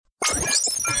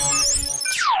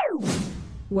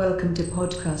Welcome to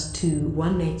Podcast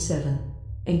 2187.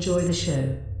 Enjoy the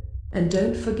show. And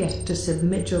don't forget to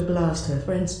submit your blaster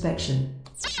for inspection.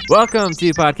 Welcome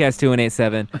to Podcast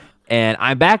 2187. And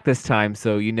I'm back this time,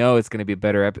 so you know it's going to be a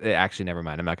better actually, never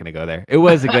mind. I'm not going to go there. It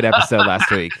was a good episode last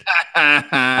week.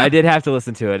 I did have to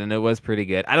listen to it, and it was pretty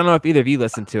good. I don't know if either of you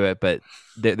listened to it, but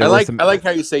there I was some... I like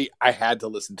how you say I had to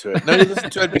listen to it. No, you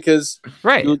listened to it because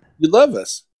right. you love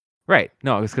us. Right.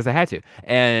 No, it was because I had to.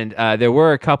 And there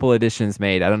were a couple additions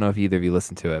made. I don't know if either of you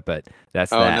listened to it, but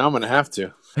that's that. Now I'm going to have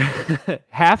to.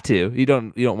 Have to? You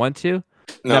don't want to?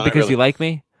 No, not because really. you like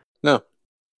me? No.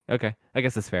 Okay. I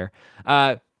guess that's fair.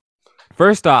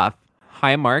 First off,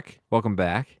 hi, Mark. Welcome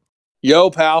back. Yo,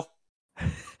 pal.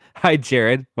 Hi,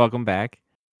 Jared. Welcome back.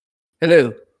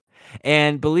 Hello.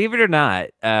 And believe it or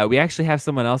not, we actually have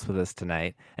someone else with us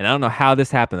tonight. And I don't know how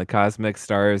this happened. The cosmic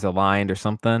stars aligned or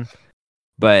something.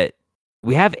 But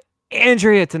we have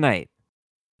Andrea tonight.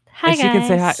 Hi, and she guys. can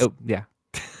say hi. Oh, yeah.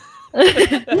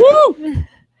 Woo!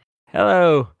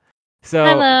 Hello. So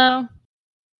Hello.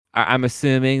 I'm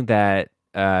assuming that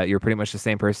you're pretty much the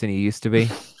same person you used to be.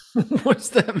 What's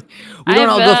that? We don't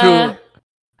all go through.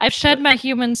 I've shed my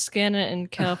human skin in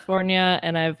California,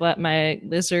 and I've let my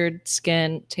lizard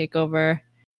skin take over,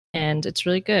 and it's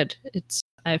really good.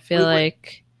 I feel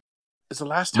like Is the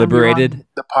last time Liberated. you were on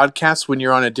the podcast when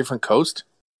you're on a different coast?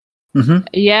 Mm-hmm.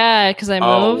 yeah, because I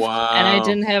Oh, moved wow. and I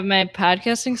didn't have my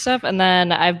podcasting stuff, and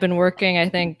then I've been working. I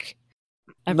think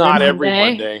Not every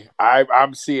Monday.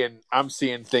 I'm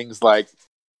seeing things like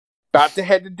about to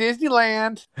head to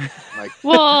Disneyland. Like,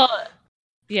 Well,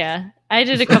 yeah, I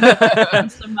did a couple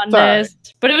of some Mondays,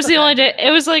 but it was the only day.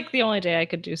 It was like the only day I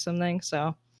could do something.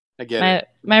 So I get it.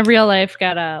 my real life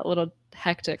got a little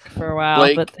hectic for a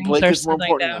while, but things Blake are is more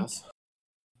settling important down. than us.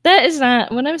 That is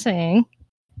not what I'm saying.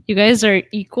 You guys are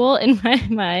equal in my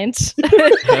mind.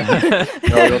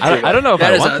 I don't know if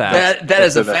I want that. That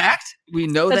is a That's- fact. We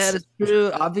know That's- that is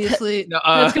true. Obviously, no,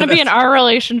 That's gonna be in our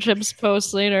relationships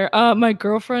post later. My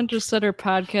girlfriend just said her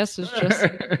podcast is just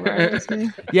as important as me.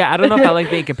 Yeah, I don't know if I like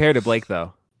being compared to Blake,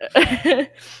 though.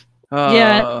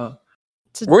 Yeah.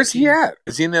 It's a- Where's he at?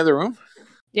 Is he in the other room?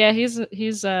 Yeah, he's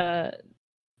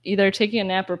either taking a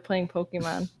nap or playing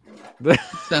Pokemon. That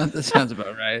sounds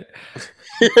about right.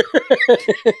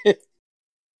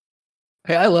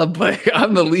 Hey, I love Blake.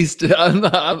 I'm the least.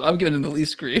 I'm giving him the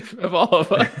least grief of all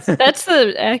of us. That's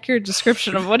the accurate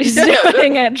description of what he's Yeah.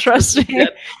 doing, and trust me. Yeah.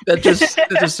 That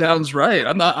just sounds right.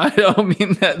 I don't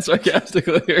mean that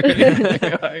sarcastically or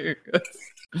anything. You're good.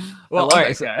 Well, I love all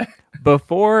right, that guy.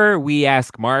 Before we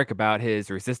ask Mark about his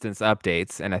resistance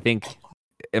updates, and I think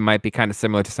it might be kind of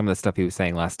similar to some of the stuff he was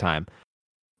saying last time,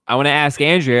 I want to ask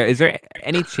Andrea, is there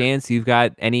any chance you've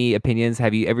got any opinions?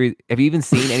 Have you even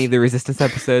seen any of the resistance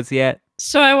episodes yet?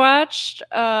 So I watched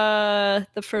the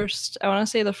first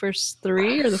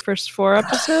 3 or the first 4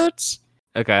 episodes.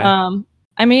 Okay.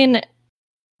 I mean,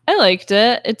 I liked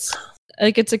it. It's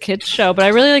a kids show, but I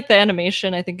really like the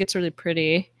animation. I think it's really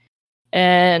pretty.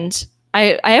 And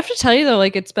I have to tell you though,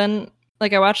 like it's been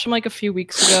like I watched them like a few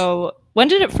weeks ago. When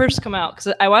did it first come out?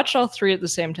 Because I watched all 3 at the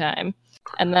same time,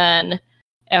 and then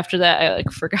after that I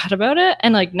like forgot about it.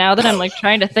 And like now that I'm like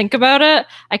trying to think about it,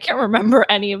 I can't remember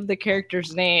any of the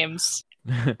characters' names.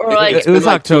 Or like it was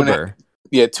like 2.5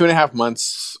 Yeah, 2.5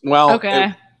 months. Well,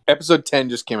 okay. episode 10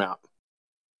 just came out.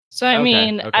 So I Okay,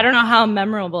 mean, okay. I don't know how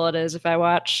memorable it is if I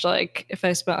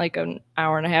spent like an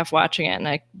hour and a half watching it,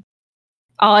 and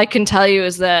all I can tell you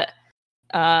is that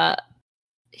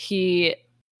he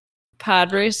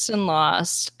pod raced and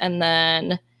lost, and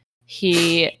then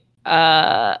he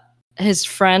his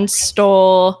friend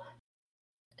stole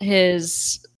the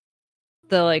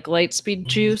like light speed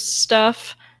juice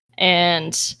stuff,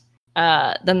 and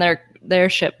then their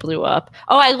ship blew up.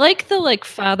 Oh, I like the like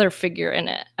father figure in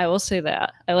it. I will say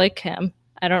that. I like him.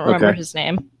 I don't remember Okay. his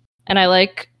name. And I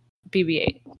like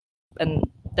BB-8. And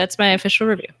that's my official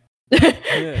review.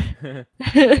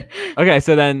 Okay,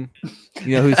 so then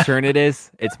you know whose turn it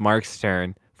is? It's Mark's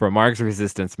turn for Mark's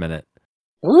Resistance Minute.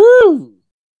 Woo!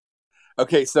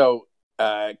 Okay, so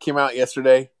came out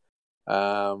yesterday.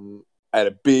 I had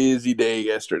a busy day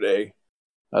yesterday.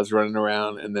 I was running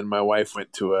around, and then my wife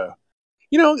went to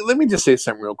let me just say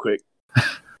something real quick.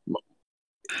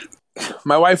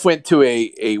 My wife went to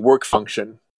a work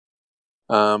function.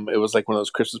 It was like one of those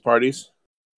Christmas parties.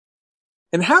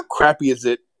 And how crappy is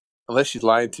it, unless she's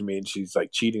lying to me and she's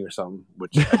like cheating or something,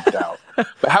 which I doubt.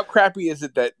 But how crappy is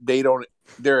it that they're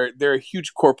a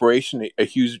huge corporation, a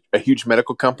huge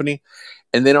medical company,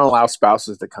 and they don't allow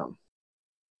spouses to come?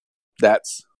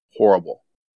 That's horrible.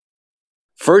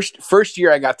 First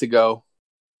year I got to go.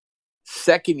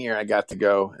 Second year I got to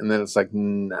go, and then it's like,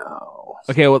 no.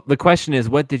 Okay, well, the question is,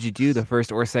 what did you do the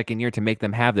first or second year to make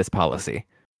them have this policy?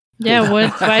 Yeah,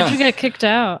 why'd you get kicked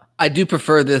out? I do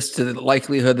prefer this to the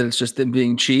likelihood that it's just them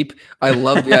being cheap. I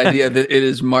love the idea that it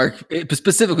is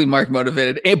specifically Mark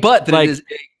motivated, but that it is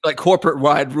a like corporate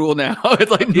wide rule now.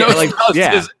 It's like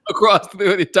across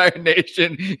the entire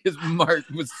nation. His Mark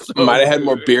was so might have had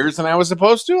more beers than I was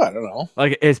supposed to. I don't know.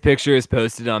 Like his picture is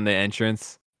posted on the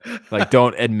entrance. Like,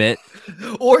 don't admit.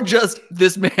 Or just,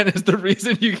 this man is the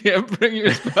reason you can't bring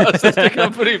your spouse to the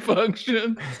company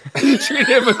function. Treat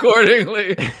him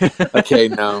accordingly. Okay,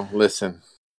 no, listen.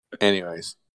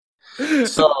 Anyways.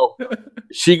 So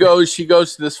she goes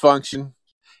to this function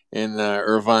in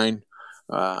Irvine.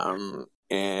 And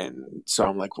so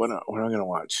I'm like, what am I going to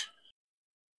watch?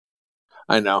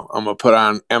 I know. I'm going to put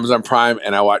on Amazon Prime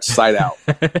and I watch Side Out.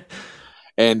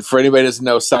 And for anybody who doesn't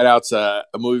know, Side Out's a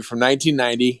movie from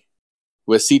 1990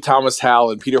 with C. Thomas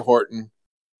Howell and Peter Horton.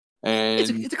 And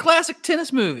it's a classic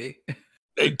tennis movie.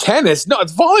 Tennis? No,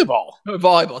 it's volleyball.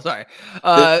 Volleyball, sorry.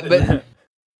 But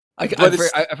I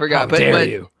forgot. But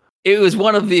it was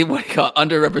one of the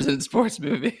underrepresented sports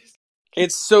movies.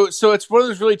 It's it's one of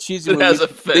those really cheesy movies.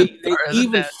 They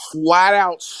even flat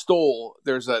out stole.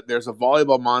 There's a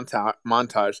volleyball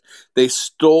montage. They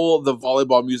stole the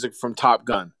volleyball music from Top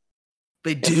Gun.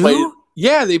 They do?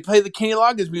 They play the Kenny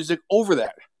Loggins music over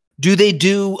that. Do they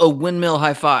do a windmill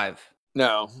high five?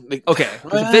 No. Okay.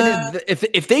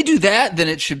 If they do that, then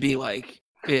it should be like,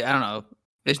 I don't know.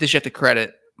 They should have to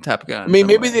credit Top Gun. I mean,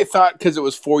 maybe they thought because it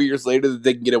was 4 years later that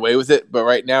they can get away with it, but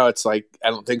right now it's like,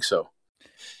 I don't think so.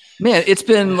 Man, it's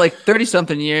been like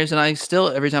 30-something years, and I still,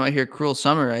 every time I hear Cruel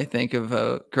Summer, I think of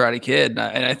Karate Kid.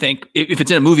 And I think, if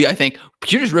it's in a movie, I think,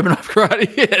 you're just ripping off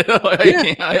Karate Kid.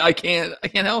 I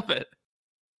can't help it.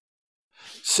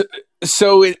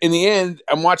 So in the end,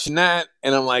 I'm watching that,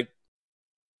 and I'm like,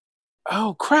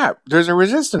 oh, crap, there's a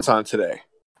Resistance on today.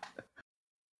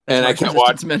 And I kept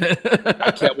watching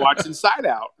Side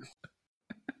Out.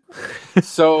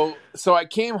 So I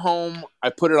came home, I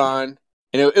put it on,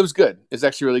 and it was good. It's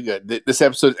actually really good. This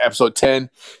episode 10,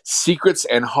 Secrets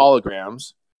and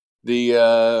Holograms.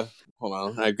 Hold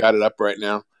on, I got it up right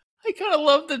now. I kind of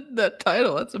love that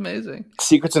title. That's amazing.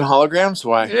 Secrets and Holograms?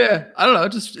 Why? Yeah, I don't know.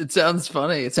 It sounds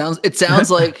funny. It sounds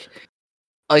like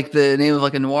the name of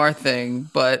like a noir thing,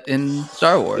 but in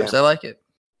Star Wars. Yeah. I like it.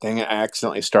 Dang it! I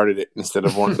accidentally started it instead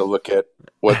of wanting to look at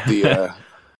what the.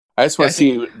 I just want to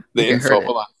see the info.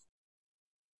 Hold on.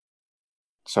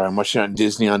 Sorry, I'm watching on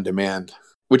Disney On Demand,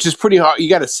 which is pretty hard. You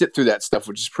got to sit through that stuff,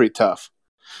 which is pretty tough.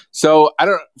 So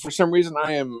for some reason,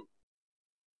 I am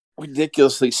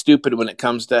ridiculously stupid when it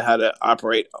comes to how to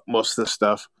operate most of this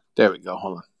stuff. There we go.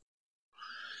 Hold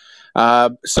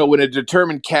on. So when a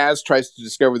determined Kaz tries to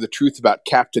discover the truth about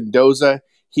Captain Doza,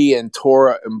 he and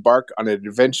Tora embark on an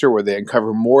adventure where they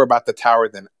uncover more about the tower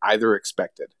than either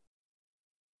expected.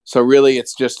 So really,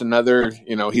 it's just another,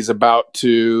 he's about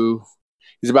to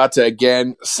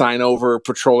again sign over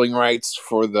patrolling rights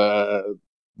for the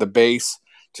base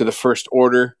to the First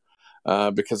Order,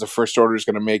 because the First Order is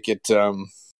going to make it.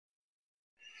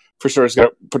 First Order's going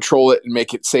to patrol it and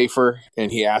make it safer.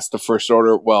 And he asked the First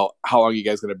Order, "Well, how long are you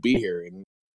guys going to be here?" And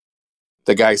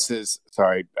the guy says,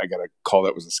 "Sorry, I got to call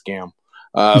that was a scam."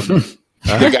 The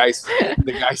guy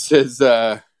says,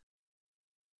 "Well,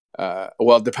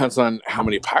 it depends on how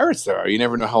many pirates there are. You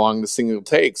never know how long this thing will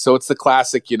take." So it's the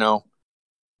classic,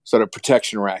 sort of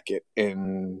protection racket,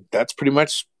 and that's pretty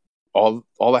much all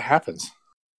that happens.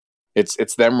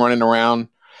 It's them running around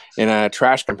in a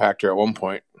trash compactor at one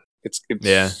point.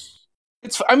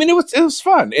 I mean, it was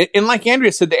fun, and like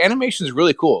Andrea said, the animation is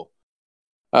really cool.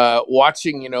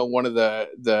 Watching, one of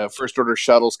the First Order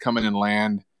shuttles come in and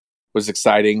land was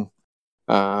exciting.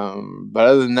 But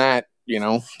other than that,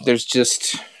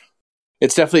 it's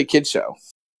definitely a kid show.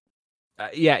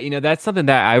 That's something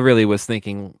that I really was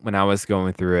thinking when I was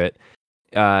going through it.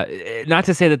 Not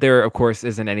to say that there, of course,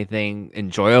 isn't anything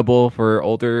enjoyable for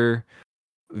older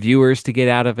viewers to get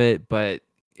out of it, but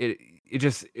it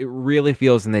really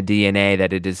feels in the DNA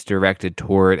that it is directed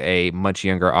toward a much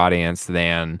younger audience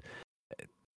than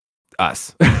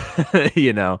us,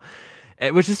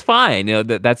 which is fine.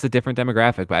 That's a different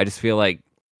demographic, but I just feel like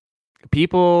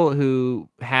people who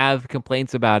have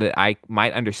complaints about it, I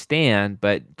might understand,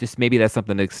 but just maybe that's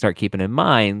something to start keeping in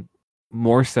mind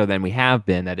more so than we have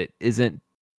been, that it isn't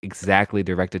exactly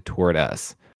directed toward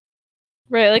us.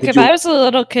 Right, like if I was a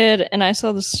little kid and I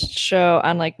saw this show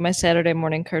on like my Saturday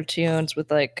morning cartoons with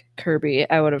like Kirby,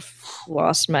 I would have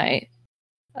lost my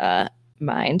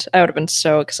mind. I would have been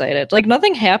so excited. Like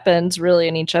nothing happens really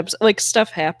in each episode. Like stuff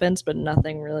happens, but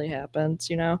nothing really happens.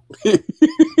 Like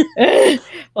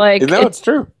No, it's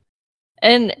true.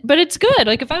 But it's good.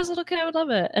 Like if I was a little kid, I would love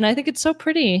it, and I think it's so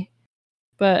pretty.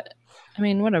 But I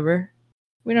mean, whatever.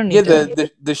 We don't need.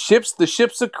 The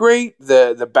ships look great.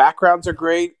 The backgrounds are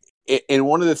great. And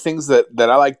one of the things that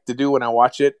I like to do when I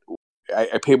watch it,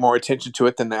 I pay more attention to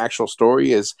it than the actual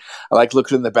story. Is I like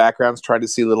looking in the backgrounds, trying to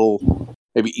see little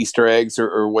maybe Easter eggs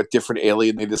or what different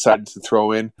alien they decided to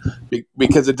throw in,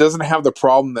 because it doesn't have the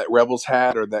problem that Rebels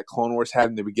had or that Clone Wars had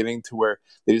in the beginning, to where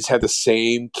they just had the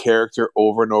same character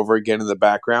over and over again in the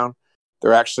background.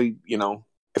 They're actually,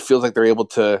 it feels like they're able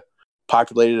to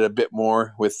populate it a bit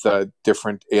more with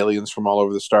different aliens from all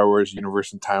over the Star Wars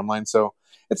universe and timeline. So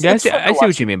I see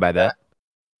what you mean by that.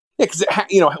 Yeah, because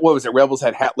what was it? Rebels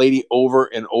had Hat Lady over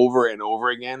and over and over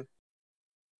again,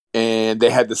 and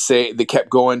they kept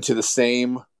going to the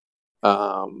same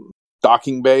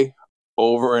docking bay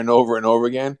over and over and over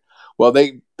again. Well,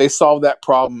 they solved that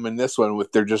problem in this one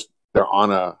with they're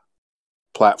on a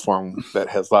platform that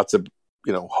has lots of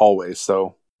hallways.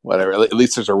 So whatever, at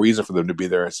least there's a reason for them to be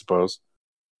there, I suppose.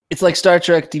 It's like Star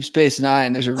Trek Deep Space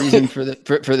Nine. There's a reason for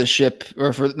the ship,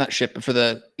 or for not ship, but for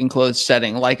the enclosed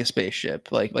setting, like a spaceship.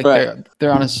 Like right.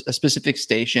 they're on a specific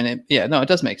station. It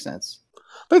does make sense.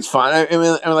 But it's fine. I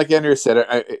mean, like Andrea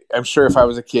said, I'm sure if I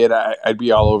was a kid, I'd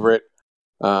be all over it.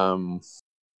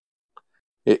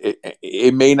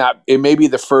 It may be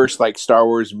the first like Star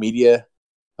Wars media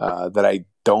that I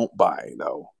don't buy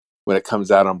though when it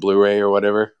comes out on Blu-ray or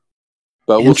whatever.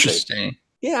 But interesting. We'll see.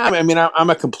 Yeah, I mean, I'm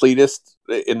a completist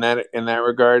in that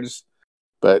regards,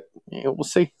 but we'll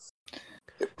see.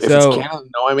 If it's canon,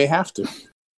 no, I may have to.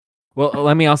 Well,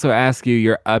 let me also ask you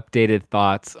your updated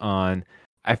thoughts on,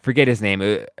 I forget his name.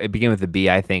 It began with a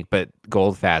B, I think, but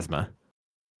Gold Phasma.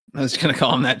 I was going to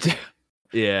call him that too.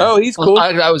 Yeah. Oh, he's cool.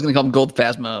 I was going to call him Gold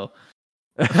Phasmo.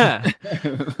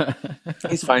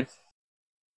 He's fine.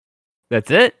 That's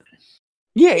it?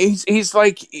 Yeah, he's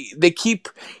like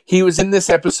he was in this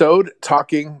episode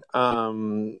talking,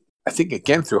 I think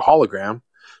again through hologram.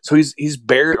 So he's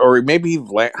buried, or maybe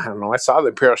I don't know. I saw the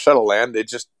Imperial shuttle land.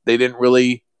 They didn't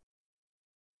really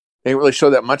show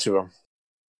that much of him.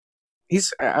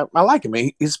 I like him.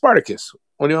 He's Spartacus.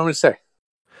 What do you want me to say?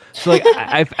 So like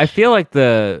I feel like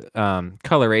the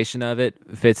coloration of it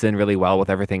fits in really well with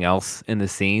everything else in the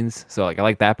scenes. So like I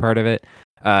like that part of it.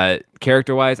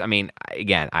 Character wise, I mean,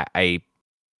 again, I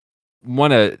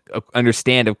want to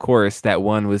understand, of course, that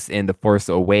one was in The Force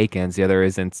Awakens, the other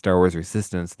is in Star Wars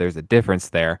Resistance. There's a difference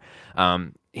there.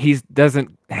 He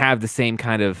doesn't have the same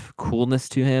kind of coolness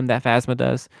to him that Phasma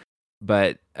does,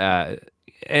 but I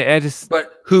just.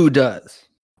 But who does?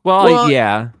 Well,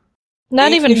 yeah.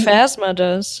 Not even Phasma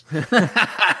does.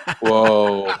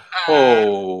 Whoa!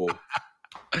 Oh.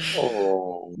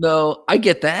 No, I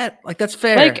get that. Like that's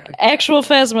fair. Like actual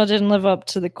Phasma didn't live up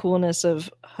to the coolness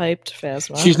of hyped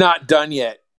Phasma. She's not done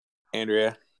yet,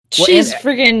 Andrea. She's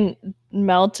friggin'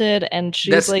 melted, and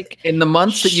she's like in the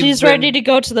months that she's ready to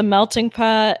go to the melting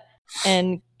pot,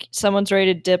 and someone's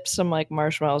ready to dip some like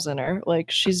marshmallows in her.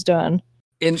 Like she's done.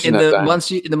 In the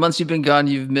months you've been gone,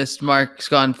 you've missed Mark's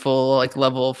gone full like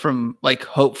level from like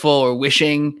hopeful or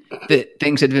wishing that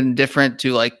things had been different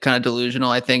to like kind of delusional,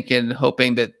 I think, and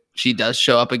hoping that she does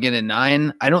show up again in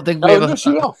 9. I don't think we have she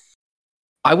will.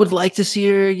 I would like to see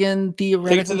her again,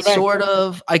 theoretically, sort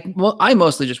of. I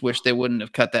mostly just wish they wouldn't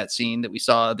have cut that scene that we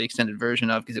saw the extended version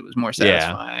of, because it was more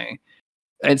satisfying.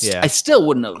 I still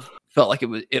wouldn't have felt like it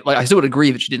was. Like I still would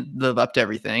agree that she didn't live up to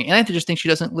everything, and I just think she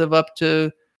doesn't live up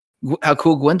to how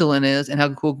cool Gwendolyn is and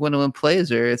how cool Gwendolyn plays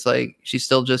her. It's like she's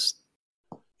still just.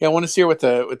 Yeah, I want to see her with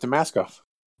the mask off.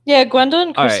 Yeah,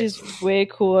 Gwendolyn Christie's way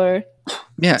cooler.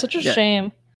 Yeah, such a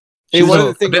shame. Hey,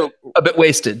 a bit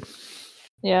wasted.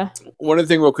 Yeah. One other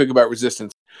thing real quick about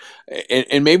Resistance,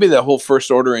 and maybe the whole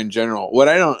First Order in general, what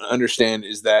I don't understand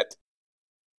is that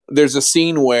there's a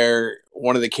scene where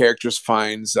one of the characters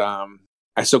finds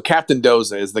so Captain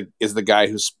Doza is the guy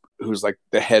who's like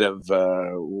the head of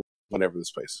whatever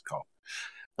this place is called.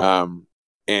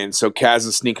 And so Kaz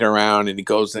is sneaking around, and he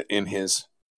goes in his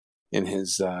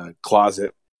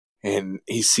closet, and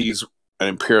he sees an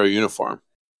Imperial uniform.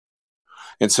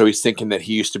 And so he's thinking that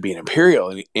he used to be an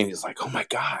Imperial, and he's like, "Oh my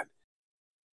God!"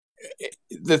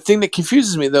 The thing that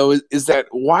confuses me though is that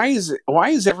why is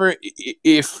ever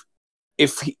if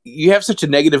you have such a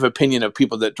negative opinion of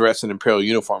people that dress in Imperial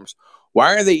uniforms,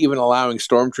 why are they even allowing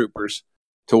stormtroopers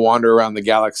to wander around the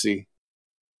galaxy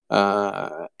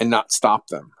and not stop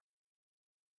them?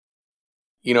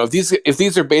 If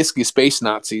these are basically space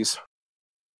Nazis,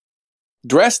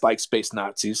 dressed like space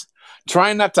Nazis,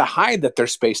 trying not to hide that they're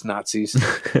space Nazis,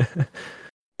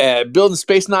 building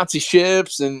space Nazi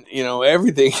ships and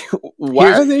everything.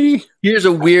 Why are they? Here's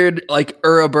a weird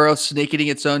Ouroboros snake eating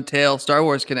its own tail Star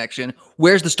Wars connection.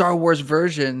 Where's the Star Wars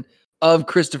version of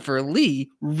Christopher Lee,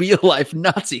 real life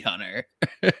Nazi hunter,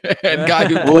 and guy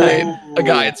who played a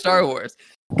guy in Star Wars?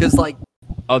 Because that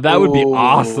would be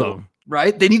awesome.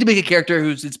 Right? They need to make a character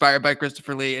who's inspired by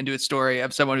Christopher Lee and do a story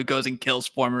of someone who goes and kills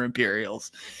former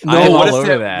Imperials.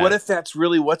 What if that's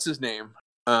really what's his name?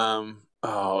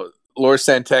 Lord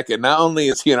Santeca. Not only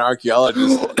is he an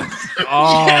archaeologist.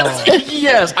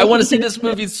 Yes, I want to see this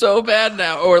movie so bad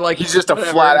now. Or he's just a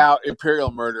flat out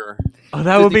Imperial murderer. Oh,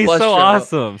 that would be so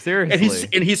awesome. Seriously.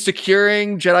 And he's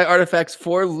securing Jedi artifacts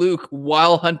for Luke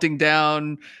while hunting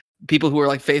down people who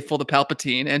are faithful to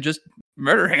Palpatine and just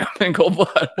murdering him in cold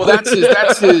blood. Well, that's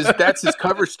his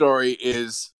cover story.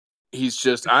 Is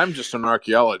I'm just an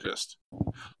archaeologist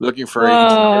looking for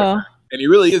ancient artifacts. And he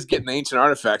really is getting ancient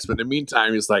artifacts, but in the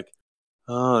meantime, he's like,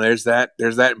 "Oh, there's that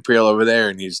Imperial over there,"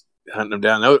 and he's hunting them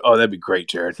down. Oh, that'd be great,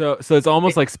 Jared. So it's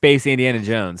almost like Space Indiana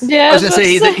Jones. Yeah, I was gonna say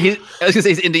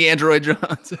he's Indie Android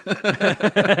Jones.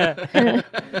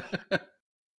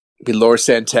 Be Lord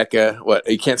Santeca. What?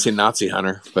 You can't say Nazi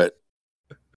hunter, but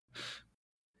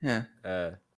yeah,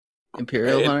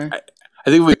 Imperial hunter. I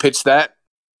think if we pitch that,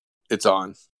 it's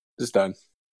on. It's done.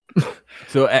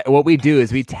 So what we do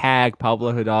is we tag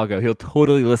Pablo Hidalgo. He'll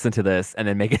totally listen to this and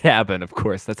then make it happen. Of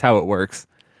course, that's how it works.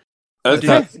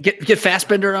 Get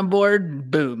Fassbender on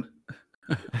board. Boom.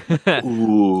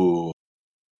 Ooh,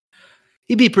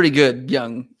 he'd be pretty good,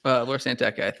 young Lord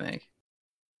Santeca. I think.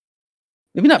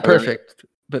 Maybe not perfect,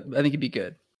 but I think he'd be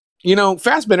good.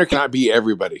 Fassbender cannot be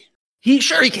everybody. He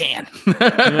can.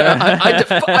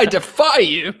 I defy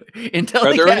you until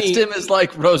they cast him as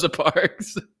Rosa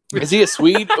Parks. Is he a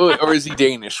Swede or is he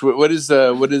Danish? What's his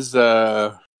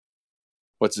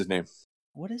name?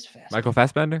 What is Fassbender? Michael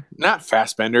Fassbender? Not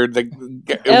Fassbender.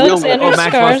 Alexander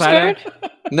Skarsgård?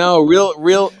 No,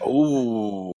 real.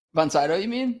 Ooh, Von Sydow, you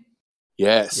mean?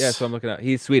 Yes. Yeah, so I'm looking at.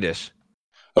 He's Swedish.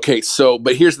 Okay,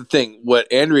 but here's the thing.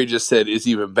 What Andrea just said is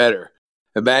even better.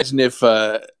 Imagine if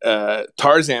Tarzan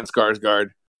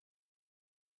Skarsgård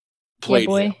played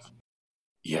him.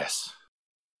 Yes.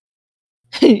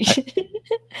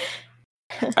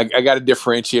 I got to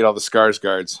differentiate all the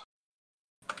Skarsgårds.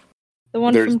 The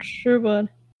one from True Blood.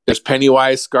 There's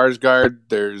Pennywise Skarsgård.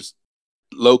 There's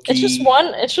Loki.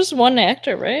 It's just one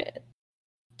actor, right?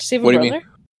 Does he have a brother? Do you mean?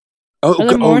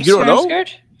 Oh, you don't know?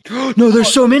 No,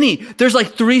 there's so many. There's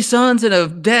 3 sons and a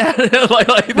dad.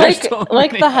 like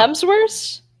the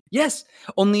Hemsworths? Yes.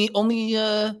 Only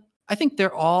I think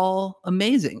they're all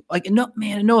amazing.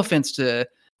 No offense to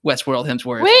Westworld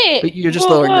Hemsworth. Wait. But you're just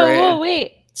lower grade.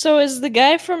 Wait. So is the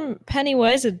guy from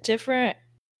Pennywise a different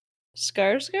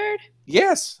Skarsgård?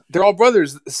 Yes. They're all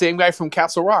brothers. The same guy from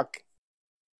Castle Rock.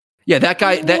 Yeah, that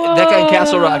guy in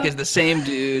Castle Rock is the same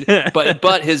dude,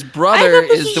 but his brother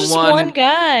is the one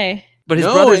guy. But his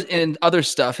brother's in other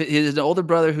stuff. His older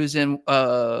brother who's in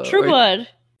True Blood.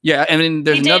 Yeah, and then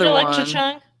there's another one.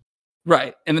 Chung.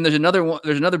 Right. And then there's another one.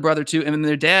 There's another brother too, and then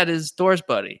their dad is Thor's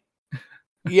buddy.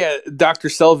 Yeah, Dr.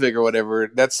 Selvig or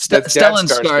whatever. That's Stellan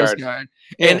Skarsgård.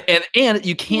 Yeah. And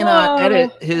you cannot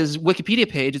edit his Wikipedia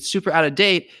page. It's super out of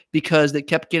date because they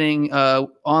kept getting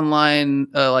online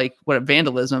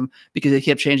vandalism because they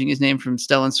kept changing his name from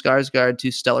Stellan Skarsgård to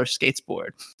Stellar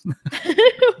Skatesboard.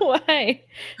 Why?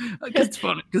 Because it's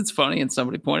funny. Because it's funny, and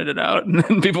somebody pointed it out, and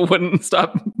then people wouldn't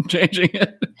stop changing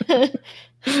it.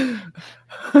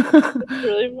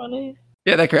 Really funny.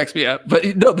 Yeah, that cracks me up.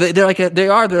 But no, they're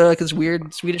like this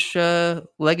weird Swedish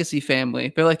legacy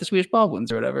family. They're like the Swedish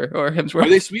Baldwins or whatever, or Hemsworth. Are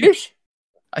they Swedish?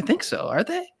 I think so. Are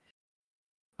they?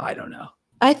 I don't know.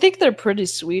 I think they're pretty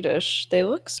Swedish. They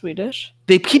look Swedish.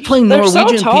 They keep playing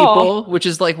Norwegian people, which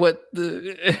is like what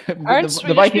aren't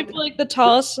Swedish people like the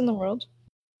tallest in the world?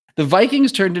 The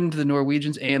Vikings turned into the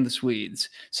Norwegians and the Swedes.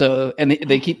 So, and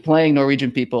they keep playing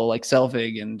Norwegian people like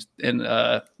Selvig and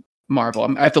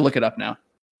Marvel. I have to look it up now.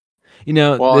 And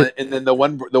then the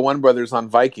one brother's on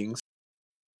Vikings.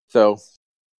 So,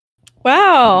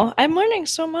 wow, I'm learning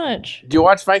so much. Do you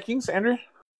watch Vikings, Andrew?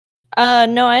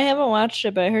 No, I haven't watched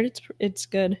it, but I heard it's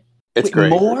good. It's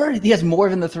great. More? He has more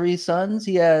than the 3 sons.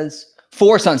 He has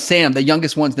 4 sons. Sam, the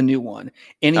youngest one's the new one,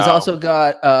 and he's also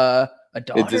got a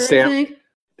daughter. Does Sam even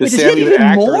even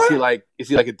act, more? or is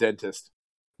he like a dentist?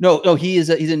 No, he's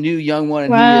a new young one,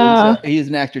 and wow. he is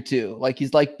an actor too. Like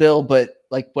he's like Bill, but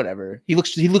like whatever. He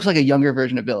looks like a younger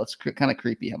version of Bill. It's kind of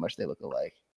creepy how much they look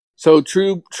alike. So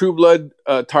True Blood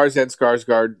Tarzan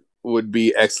Skarsgård would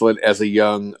be excellent as a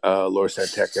young Lord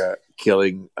Santeca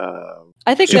killing.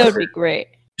 I think that would be great.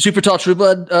 Super tall True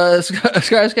Blood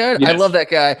Skarsgård. Yes. I love that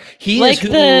guy. He Like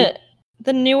is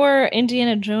the newer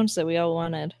Indiana Jones that we all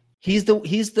wanted. He's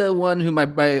the one who my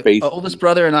Faith. oldest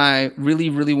brother and I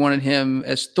really wanted him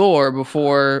as Thor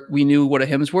before we knew what a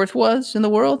Hemsworth was in the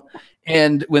world.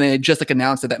 And when they just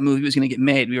announced that movie was going to get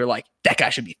made, we were like, that guy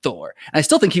should be Thor. And I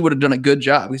still think he would have done a good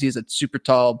job because he's a super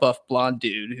tall, buff, blonde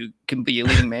dude who can be a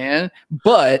leading man.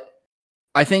 But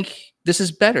I think this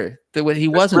is better than when he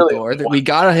wasn't really Thor. That we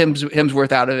got a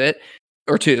Hemsworth out of it,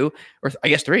 or two, or I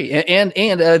guess three, and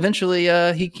eventually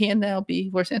he can now be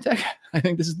Lor San Tekka. I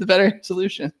think this is the better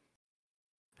solution.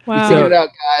 Wow. Figure it out,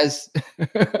 guys.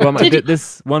 Well,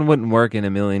 this one wouldn't work in a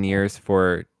million years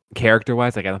for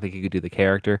character-wise. Like, I don't think you could do the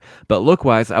character. But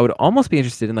look-wise, I would almost be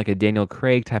interested in like a Daniel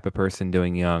Craig type of person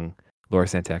doing young Lor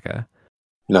San Tekka.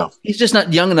 No, he's just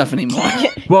not young enough anymore.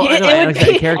 Well,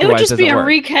 it would just be a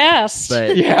recast.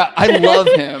 But yeah, I love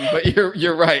him, but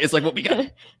you're right. It's like what we got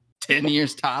 10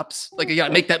 years tops. Like you got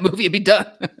to make that movie and be done,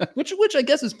 which I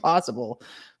guess is possible.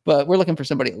 But we're looking for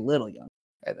somebody a little young,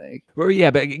 I think. Well,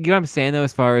 yeah, but you know what I'm saying though,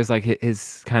 as far as like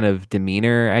his kind of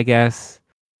demeanor, I guess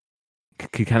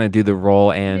could kind of do the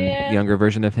role and younger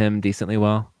version of him decently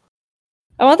well.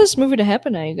 I want this movie to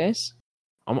happen now, you guys.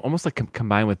 Almost like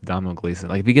combined with Domhnall Gleeson.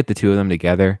 Like if you get the two of them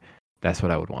together, that's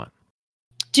what I would want.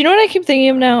 Do you know what I keep thinking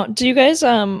of now? Do you guys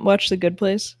watch The Good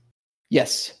Place?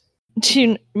 Yes. Do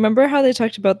you remember how they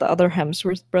talked about the other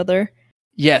Hemsworth brother?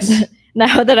 Yes.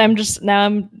 Now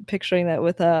I'm picturing that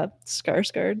with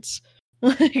Skarsgårds.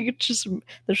 Like just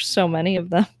there's so many of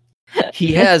them.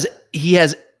 He has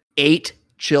 8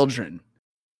 children.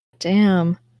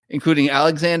 Damn. Including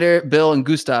Alexander, Bill, and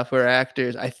Gustav, who are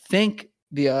actors. I think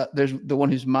there's the one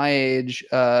who's my age,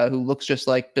 who looks just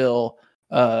like Bill,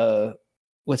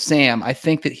 with Sam. I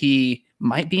think that he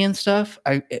might be in stuff.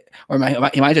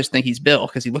 He might just think he's Bill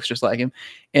because he looks just like him.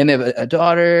 And they have a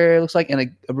daughter, looks like,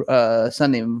 and a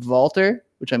son named Walter,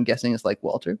 which I'm guessing is like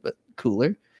Walter, but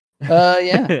cooler.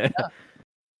 Yeah.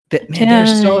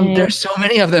 There's so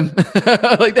many of them.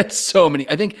 Like that's so many.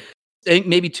 I think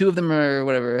maybe 2 of them are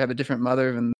whatever have a different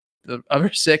mother than the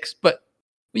other 6. But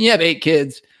when you have 8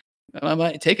 kids, I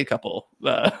might take a couple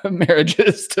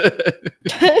marriages to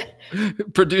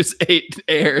produce 8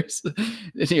 heirs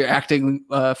into your acting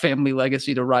family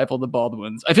legacy to rival the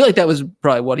Baldwins. I feel like that was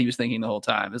probably what he was thinking the whole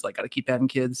time. Is like, got to keep having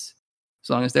kids as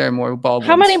long as there are more Baldwins.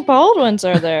 How many Baldwins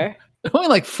are there? Only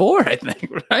like 4, I think.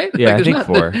 Right? Yeah, like, I think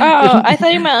 4. Oh, I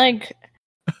thought you meant like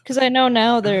because I know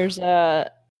now there's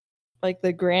like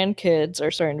the grandkids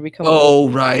are starting to become. Oh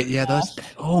right, yeah. Those.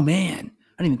 Oh man,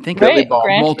 I didn't even think Right, of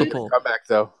it. Multiple. comeback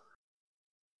though.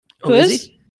 Who is?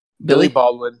 he? Billy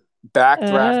Baldwin.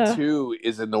 Backdraft 2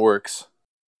 is in the works.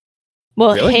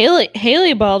 Well, Really?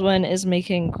 Haley Baldwin is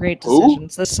making great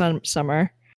decisions this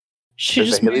summer. She Is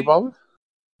just it Haley Baldwin?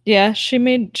 Yeah, she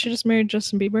just married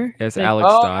Justin Bieber. It's Like,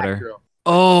 Alex's that daughter. girl.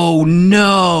 Oh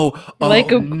no! Oh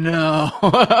Like a- no!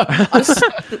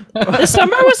 The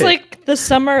summer was like the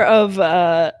summer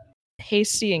of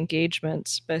hasty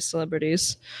engagements by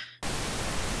celebrities.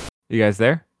 You guys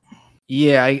there?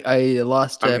 Yeah, I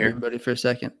lost I'm here. everybody for a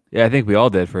second. Yeah, I think we all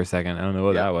did for a second. I don't know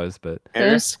what Yeah. that was, but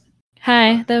Aaron?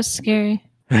 That was scary.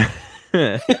 I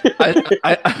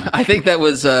think that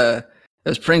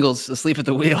was Pringles asleep at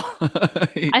the wheel.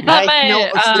 I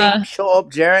thought Show up,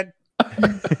 Jared.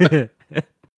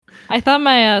 I thought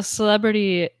my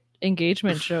celebrity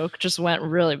engagement joke just went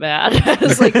really bad. I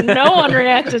was like, no one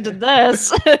reacted to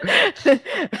this.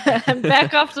 I'm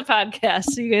back off the podcast.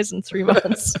 See you guys in 3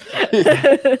 months.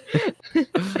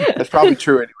 That's probably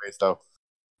true, anyways. Though.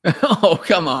 Oh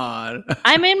come on!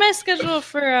 I made my schedule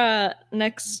for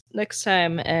next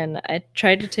time, and I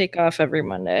tried to take off every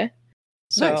Monday.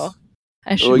 So Nice.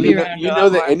 I should Well, be you know, around. you a know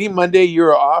lot that more. any Monday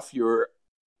you're off,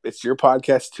 it's your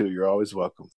podcast too. You're always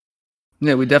welcome.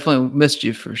 Yeah, we definitely missed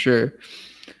you for sure.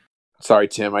 Sorry,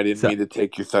 Tim. I didn't So- mean to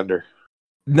take your thunder.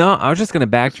 No, I was just going to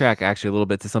backtrack actually a little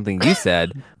bit to something you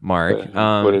said, Mark,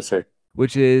 What did it say?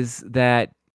 which is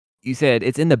that you said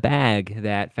it's in the bag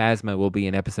that Phasma will be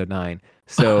in episode 9.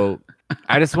 So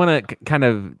I just want to kind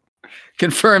of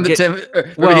Confirm that Get- Tim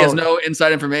everybody has well- no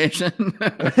inside information.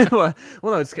 well,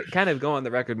 no, it's kind of go on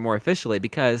the record more officially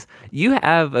because you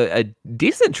have a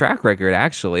decent track record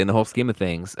actually in the whole scheme of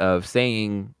things of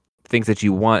saying things that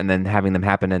you want and then having them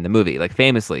happen in the movie. Like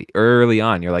famously, early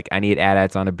on, you're like, I need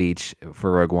AT-ATs on a beach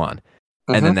for Rogue One.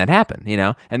 And then that happened, you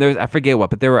know? And there's, I forget what,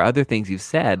 but there were other things you've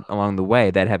said along the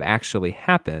way that have actually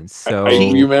happened. So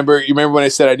You remember when I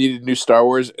said I needed new Star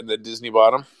Wars and then Disney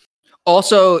bought them?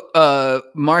 Also,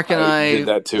 Mark and I I did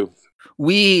that too.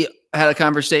 we had a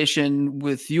conversation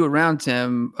with you around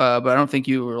Tim, but I don't think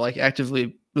you were like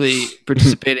actively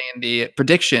participating in the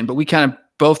prediction, but we kind of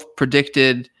both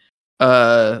predicted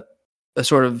a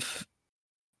sort of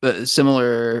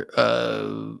similar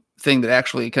thing that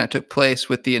actually kind of took place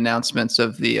with the announcements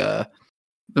of the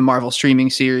Marvel streaming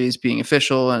series being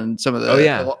official, and some of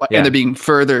the and there being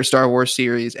further Star Wars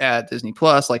series at Disney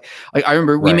Plus. Like I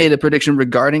remember we made a prediction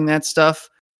regarding that stuff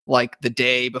like the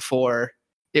day before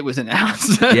it was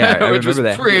announced. Yeah, which was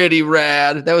pretty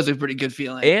rad. That was a pretty good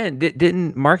feeling. And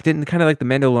didn't kind of like the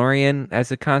Mandalorian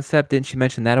as a concept? Didn't she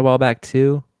mention that a while back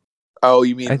too? Oh,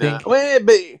 you mean I think?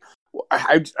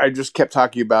 I just kept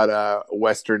talking about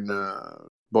Western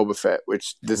Boba Fett,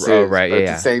 which this is. Right, at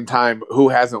the same time, who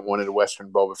hasn't wanted a Western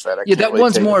Boba Fett? That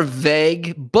one's more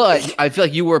vague, but I feel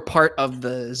like you were part of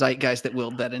the zeitgeist that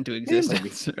willed that into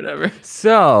existence or whatever.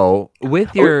 So,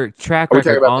 with your track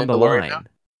record on the line. Now?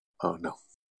 Oh, no.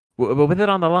 But with it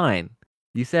on the line,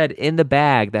 you said in the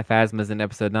bag that Phasma's in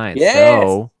episode 9.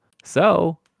 Yes!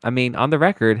 So, I mean, on the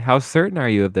record, how certain are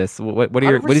you of this? What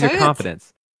is your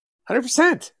confidence?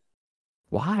 100%.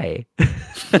 Why?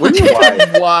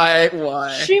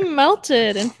 Why? She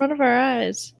melted in front of our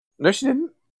eyes. No, she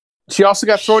didn't. She also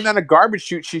got thrown down a garbage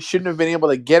chute she shouldn't have been able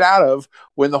to get out of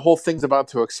when the whole thing's about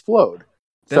to explode.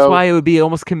 That's why it would be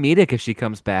almost comedic if she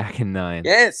comes back in 9.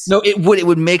 Yes. No, it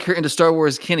would make her into Star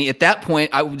Wars Kenny. At that point,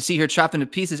 I would see her chopped into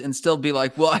pieces and still be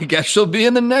like, well, I guess she'll be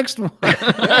in the next one.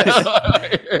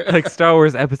 Like Star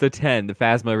Wars Episode 10, The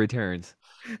Phasma Returns.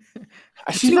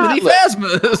 She's not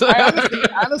Phasmas.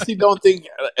 I honestly don't think.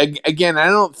 Again, I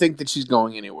don't think that she's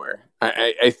going anywhere.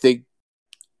 I think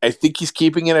he's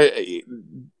keeping it.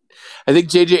 I think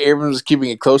J.J. Abrams is keeping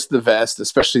it close to the vest,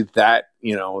 especially that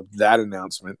that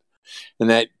announcement,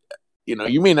 and that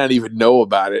you may not even know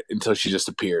about it until she just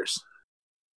appears.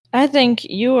 I think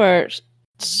you are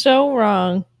so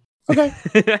wrong. Okay,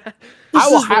 I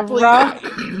will happily.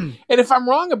 And if I'm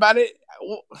wrong about it,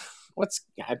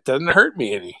 it doesn't hurt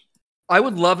me any. I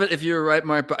would love it if you were right,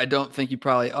 Mark, but I don't think you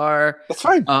probably are. That's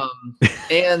fine.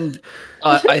 And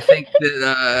I think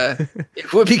that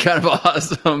it would be kind of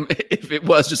awesome if it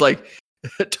was just like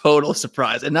a total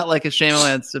surprise, and not like a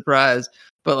Shyamalan surprise,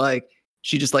 but like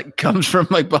she just like comes from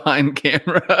like behind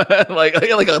camera, like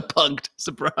a punked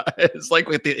surprise,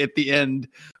 like at the end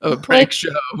of a prank show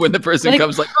when the person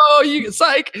comes like, oh, you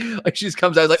psych, like she just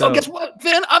comes out like, oh, guess what,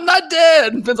 Finn, I'm not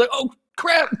dead, and Finn's like, oh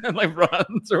crap, and like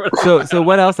runs or whatever. So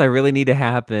what else I really need to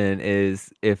happen is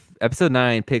if episode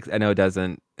 9 picks, I know it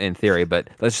doesn't in theory, but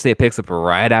let's just say it picks up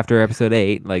right after episode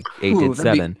 8, like 8 did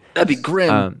 7. That'd be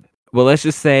grim. Well, let's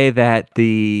just say that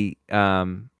the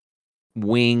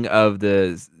wing of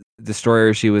the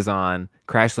destroyer she was on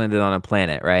crash landed on a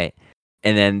planet, right?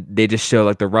 And then they just show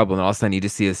like the rubble, and all of a sudden you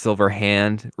just see a silver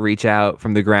hand reach out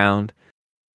from the ground,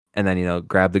 and then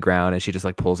grab the ground, and she just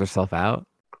like pulls herself out.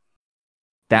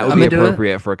 That would be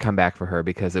appropriate for a comeback for her,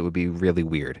 because it would be really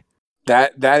weird.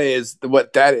 That is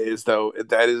what that is, though.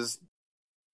 That is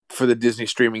for the Disney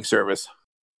streaming service,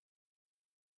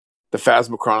 the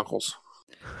Phasma Chronicles.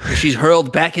 She's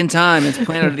hurled back in time. It's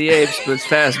Planet of the Apes, but it's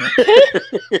Phasma.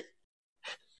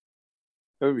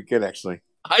 That would be good, actually.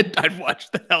 I'd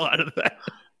watch the hell out of that.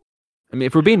 I mean,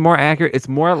 if we're being more accurate, it's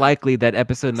more likely that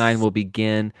episode 9 will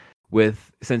begin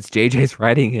with, since JJ's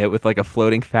writing it, with like a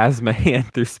floating Phasma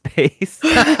hand through space,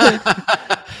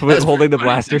 with holding the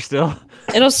blaster still.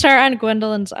 It'll start on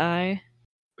Gwendolyn's eye,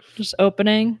 just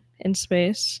opening in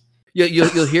space.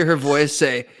 You'll hear her voice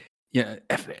say,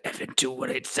 FN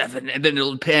 2187, and then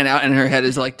it'll pan out, and her head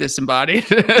is like disembodied.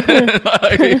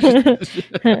 I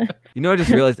just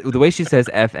realized the way she says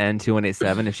FN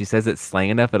 2187. If she says it slang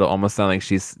enough, it'll almost sound like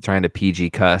she's trying to PG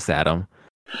cuss at him.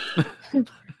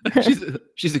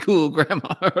 She's a cool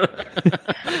grandma.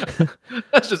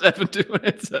 That's just FN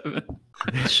 2187.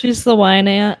 She's the wine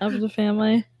aunt of the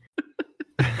family.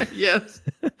 Yes.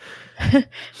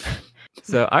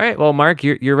 So, all right. Well, Mark,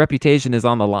 your reputation is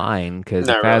on the line because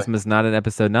Phasma's not in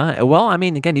episode 9. Well, I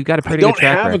mean, again, you've got a pretty good track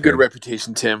record. I don't have a good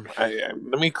reputation, Tim.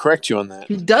 Let me correct you on that.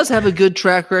 He does have a good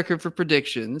track record for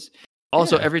predictions.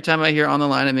 Also, every time I hear On the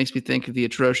Line, it makes me think of the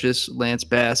atrocious Lance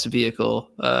Bass vehicle,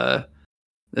 the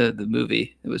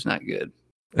movie. It was not good.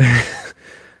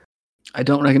 I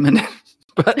don't recommend it.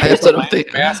 But I also don't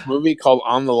think Bass movie called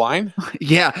On the Line.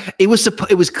 Yeah, it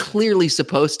was clearly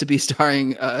supposed to be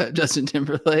starring Justin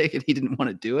Timberlake, and he didn't want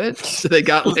to do it, so they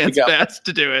got Lance Bass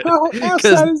to do it. How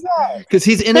sad is that? Because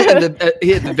he's in it at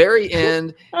the very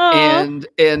end, and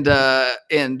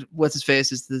what's his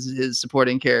face is his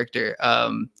supporting character,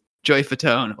 Joey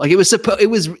Fatone. Like it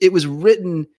was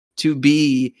written to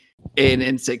be an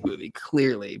NSYNC movie,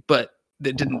 clearly, but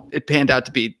it panned out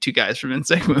to be two guys from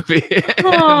NSYNC movie.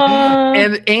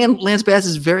 Aww. and Lance Bass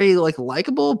is very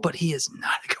likable, but he is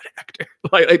not a good actor.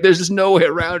 Like there's just no way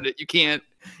around it. You can't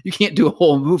do a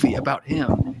whole movie about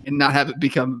him and not have it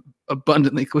become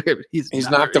abundantly clear. But he's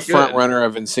not the front runner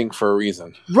of NSYNC for a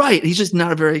reason. Right. He's just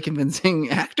not a very convincing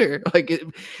actor.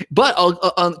 But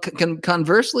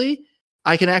conversely,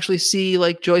 I can actually see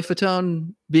Joey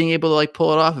Fatone being able to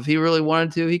pull it off if he really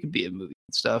wanted to. He could be in movie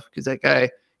and stuff because that guy,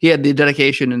 he had the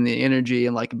dedication and the energy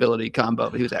and likability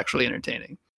combo, but he was actually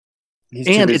entertaining. He's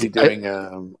too busy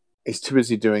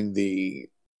doing the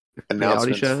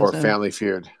announcements for Family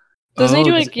Feud. Doesn't he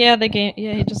do the game?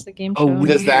 Yeah, he does the game show. He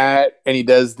does that, and he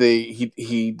does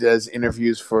he does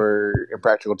interviews for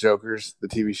Impractical Jokers, the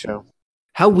TV show.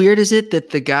 How weird is it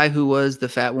that the guy who was the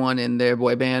fat one in their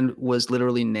boy band was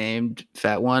literally named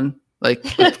Fat One?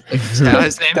 His name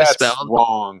is spelled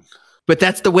wrong. But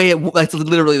that's the way that's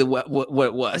literally what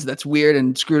it was. That's weird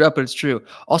and screwed up, but it's true.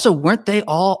 Also, weren't they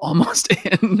all almost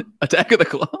in Attack of the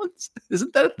Clones?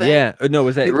 Isn't that a thing? Yeah. No,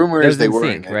 was that the rumor is they were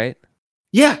in sync, right?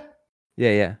 Yeah.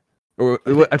 Yeah. Or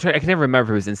I can never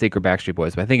remember if it was in Sync or Backstreet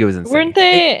Boys, but I think it was in sync. Weren't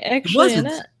they actually in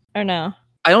it? Or no?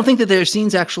 I don't think that their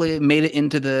scenes actually made it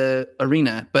into the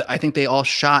arena, but I think they all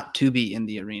shot to be in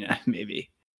the arena, maybe.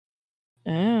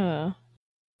 Oh.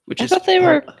 I thought they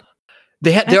were.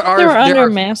 They were under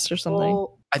masks or something.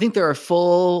 I think there are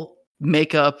full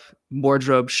makeup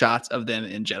wardrobe shots of them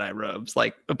in Jedi robes,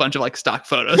 a bunch of stock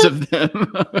photos of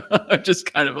them are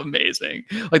just kind of amazing.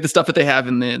 The stuff that they have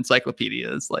in the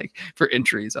encyclopedias, for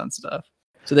entries on stuff.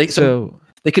 So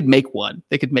they could make one.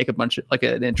 They could make a bunch of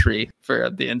an entry for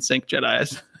the NSYNC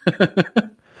Jedis.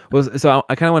 Well, so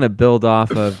I kind of want to build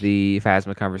off of the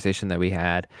Phasma conversation that we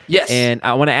had. Yes. And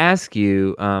I want to ask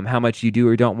you how much you do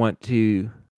or don't want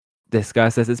to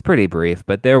discuss this. It's pretty brief,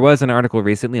 but there was an article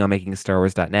recently on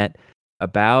makingstarwars.net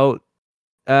about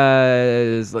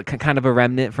kind of a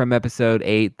remnant from episode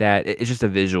 8 that it's just a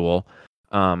visual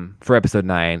for episode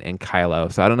 9 and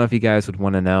Kylo. So I don't know if you guys would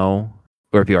want to know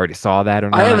or if you already saw that or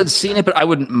not. I haven't seen it, but I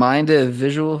wouldn't mind a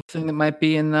visual thing that might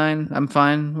be in 9. I'm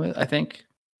fine with, I think.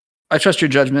 I trust your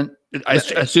judgment. I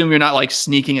assume you're not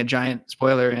sneaking a giant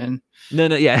spoiler in. No,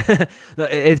 yeah.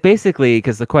 It's basically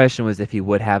because the question was if he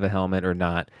would have a helmet or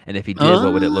not, and if he did,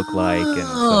 what would it look like? And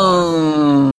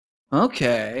so on.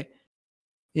 Okay.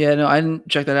 Yeah, no, I didn't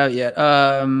check that out yet.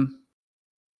 I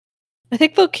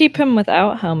think they'll keep him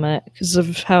without helmet because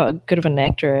of how good of an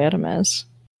actor Adam is.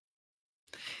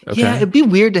 Okay. Yeah, it'd be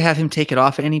weird to have him take it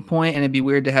off at any point, and it'd be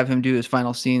weird to have him do his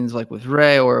final scenes with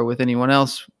Rey or with anyone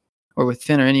else, or with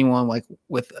Finn or anyone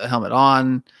with a helmet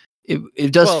on.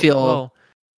 It does feel. Well,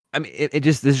 I mean,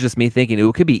 this is just me thinking.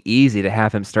 It could be easy to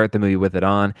have him start the movie with it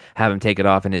on, have him take it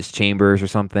off in his chambers or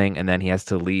something, and then he has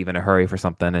to leave in a hurry for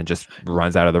something and just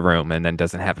runs out of the room and then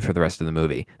doesn't have it for the rest of the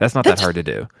movie. That's not that hard to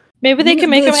do. Maybe they can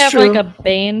make him have a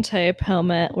Bane type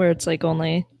helmet where it's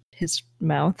only his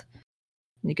mouth.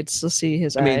 You could still see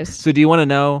his eyes. So do you want to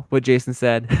know what Jason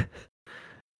said?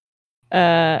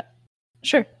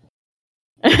 Sure.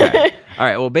 Okay. All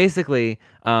right. Well, basically,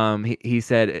 he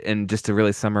said, and just to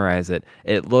really summarize it,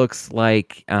 it looks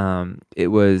like it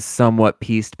was somewhat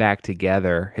pieced back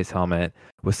together, his helmet,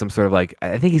 with some sort of I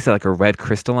think he said a red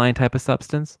crystalline type of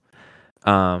substance,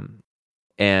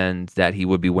 and that he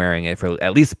would be wearing it for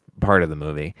at least part of the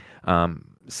movie.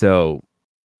 So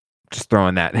just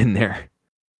throwing that in there.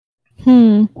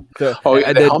 So, the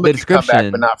helmet description, come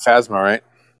back, but not Phasma, right?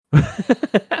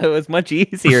 It was much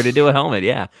easier to do a helmet,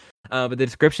 yeah. But the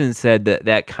description said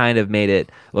that kind of made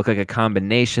it look like a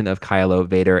combination of Kylo,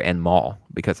 Vader, and Maul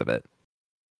because of it.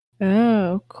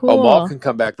 Oh, cool. Oh, Maul can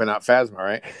come back, but not Phasma,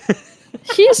 right?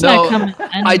 He's not coming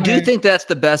anywhere. I do think that's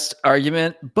the best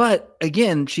argument, but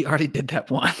again, she already did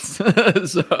that once.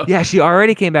 So. Yeah, she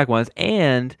already came back once,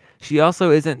 and she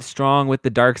also isn't strong with the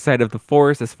dark side of the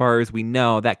Force as far as we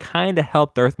know. That kind of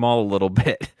helped Darth Maul a little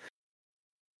bit.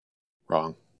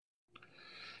 Wrong.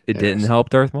 It didn't help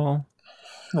Darth Maul?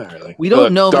 Not really. We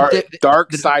don't know.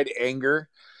 Dark side anger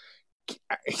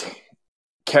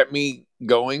kept me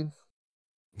going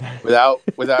without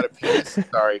a penis.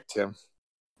 Sorry, Tim.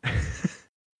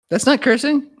 That's not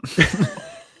cursing.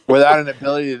 Without an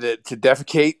ability to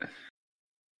defecate.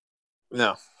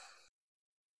 No.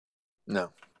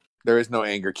 There is no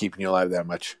anger keeping you alive that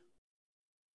much.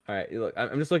 All right, look,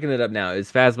 I'm just looking it up now.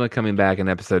 Is Phasma coming back in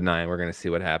episode 9? We're going to see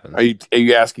what happens. Are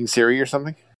you asking Siri or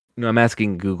something? No, I'm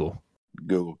asking Google.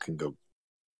 Google can go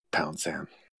pound sand.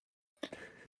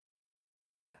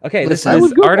 Okay, this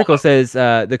article says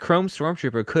the Chrome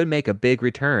Stormtrooper could make a big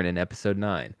return in episode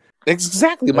 9.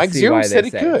 Exactly. Mike Zero said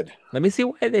it could. Let me see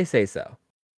why they say so.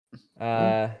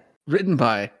 Written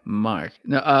by Mark.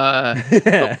 No,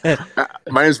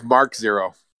 My name's Mark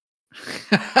Zero.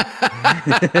 I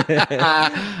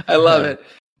love it.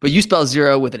 But you spell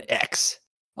zero with an X.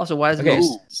 Also, why doesn't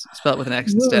you spell it with an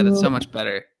X instead? It's so much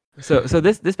better. So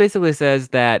this basically says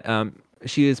that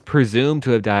she is presumed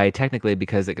to have died technically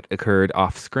because it occurred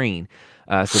off screen,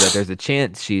 so that there's a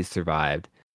chance she survived.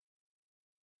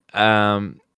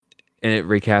 And it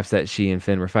recaps that she and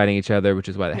Finn were fighting each other, which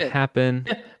is why that happened.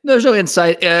 Yeah. There's no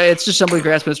insight. It's just somebody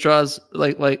grasping at straws,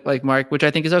 like Mark, which I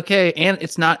think is okay, and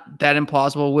it's not that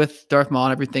implausible with Darth Maul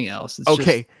and everything else. It's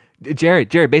okay. Jared,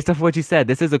 based off of what you said,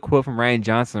 this is a quote from Rian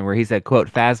Johnson where he said,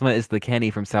 quote, "Phasma is the Kenny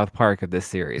from South Park of this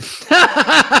series."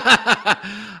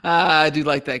 I do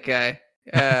like that guy.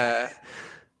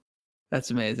 That's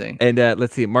amazing. And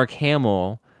let's see, Mark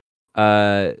Hamill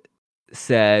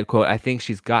said, quote, "I think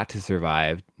she's got to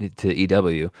survive," to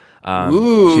EW.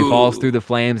 She falls through the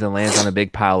flames and lands on a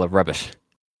big pile of rubbish.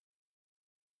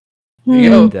 There you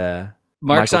go. And,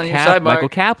 Mark's on your side, Mark. Michael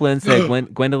Kaplan said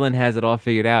Gwendolyn has it all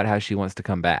figured out how she wants to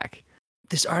come back.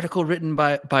 This article written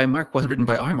by Mark wasn't written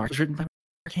by our Mark. It was written by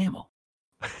Mark Hamill.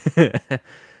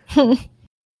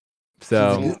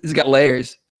 So it's got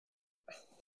layers.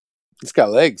 It's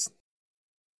got legs.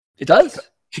 It does.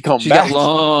 She's coming back. She's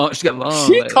got long.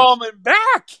 She's legs. coming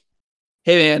back.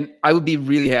 Hey man, I would be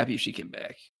really happy if she came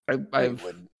back.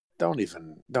 Don't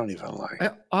even lie.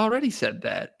 I already said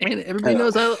that, and everybody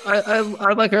knows I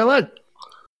like her a lot.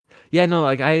 yeah, no,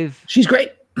 like She's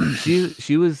great.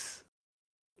 she was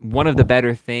one of the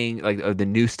better thing, like of the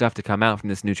new stuff to come out from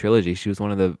this new trilogy. She was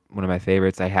one of my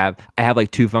favorites. I have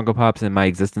like 2 Funko Pops in my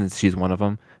existence. She's one of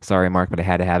them. Sorry, Mark, but I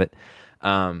had to have it.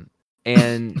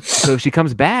 And so if she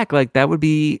comes back, like that would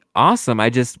be awesome. I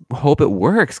just hope it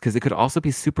works because it could also be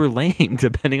super lame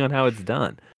depending on how it's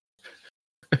done.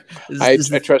 I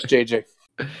trust JJ.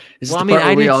 Well, I mean,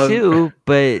 I do too,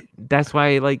 but that's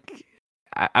why, like,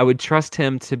 I would trust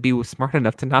him to be smart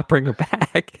enough to not bring her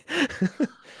back.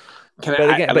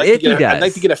 I'd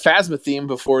like to get a Phasma theme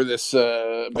before this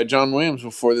by John Williams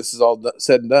before this is all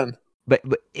said and done. But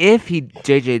if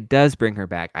JJ does bring her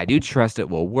back, I do trust it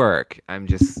will work. I'm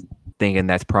just thinking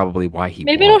that's probably why he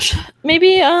won't.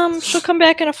 She'll come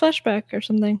back in a flashback or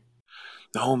something.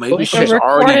 No, maybe Like she's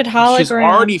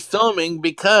already filming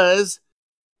because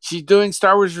she's doing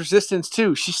Star Wars Resistance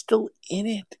too. She's still in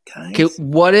it, guys. Okay,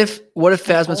 what if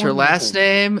Phasma's her last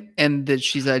name and that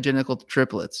she's identical to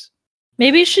triplets?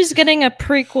 Maybe she's getting a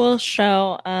prequel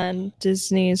show on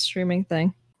Disney's streaming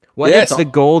thing. What if the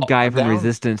gold guy from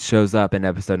Resistance shows up in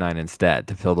episode 9 instead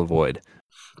to fill the void?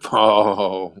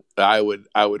 Oh, I would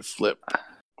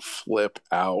flip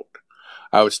out.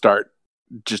 I would start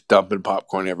just dumping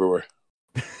popcorn everywhere.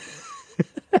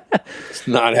 It's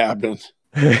not happening.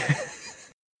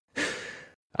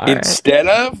 Instead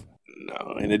of,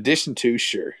 no. In addition to,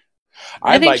 sure.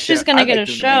 I think she's going to get a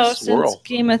show since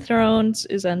Game of Thrones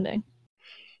is ending.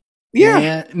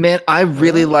 Yeah. Man, I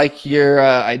really like your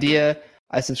idea.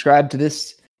 I subscribe to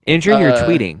this. Andrew, you're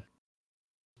tweeting.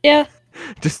 Yeah.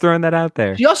 Just throwing that out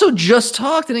there. She also just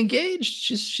talked and engaged.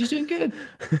 She's doing good.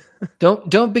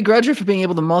 Don't begrudge her for being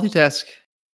able to multitask.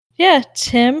 Yeah,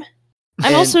 Tim.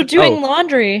 I'm also doing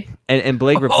laundry. And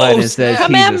Blake replied and says,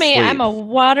 "Come at me. I'm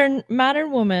a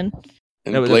modern woman."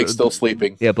 And Blake's still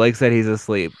sleeping. Yeah, Blake said he's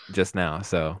asleep just now.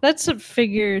 So that's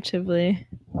figuratively.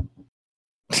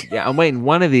 Yeah, I'm waiting.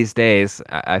 One of these days,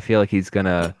 I feel like he's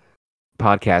gonna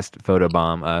podcast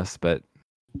photobomb us, but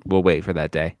we'll wait for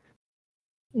that day.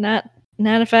 Not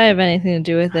if I have anything to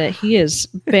do with it. He is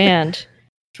banned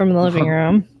from the living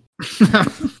room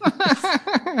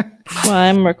while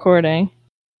I'm recording.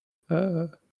 All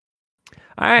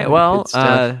right. Well,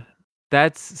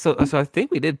 that's so. I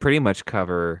think we did pretty much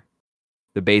cover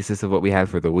the basis of what we had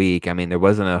for the week. I mean, there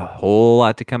wasn't a whole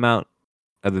lot to come out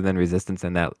other than Resistance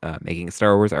and that Making a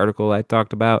Star Wars article I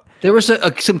talked about. There was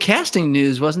some casting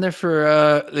news, wasn't there,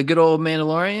 for the good old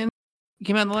Mandalorian? It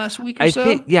came out in the last week or so?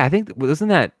 I think wasn't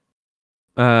that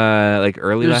like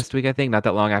early last week? I think not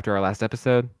that long after our last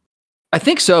episode. I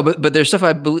think so, but there's stuff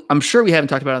I'm sure we haven't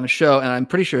talked about on the show, and I'm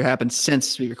pretty sure it happened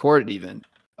since we recorded. Even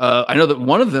I know that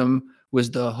one of them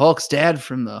was the Hulk's dad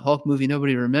from the Hulk movie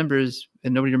nobody remembers,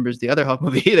 and nobody remembers the other Hulk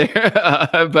movie either.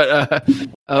 What do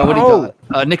you call it?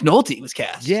 Nick Nolte was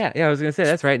cast. Yeah, I was gonna say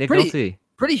that's right, Nick Nolte.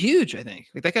 Pretty huge, I think.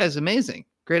 Like that guy's amazing,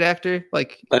 great actor.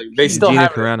 Like they still Gina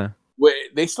haven't. Carano.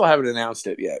 Wait, they still haven't announced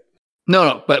it yet.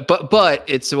 No, but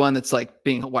it's the one that's like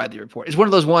being widely reported. It's one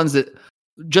of those ones that,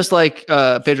 just like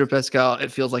Pedro Pascal,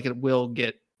 it feels like it will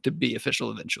get to be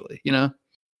official eventually. You know.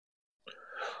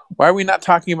 Why are we not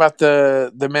talking about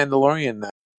the Mandalorian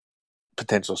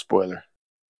potential spoiler?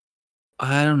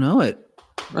 I don't know it.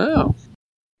 Oh,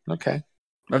 Okay.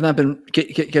 I've not been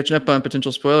catching up on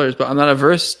potential spoilers, but I'm not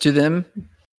averse to them.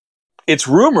 It's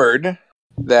rumored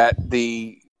that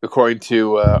according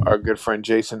to our good friend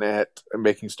Jason at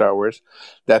Making Star Wars,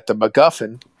 that the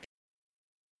MacGuffin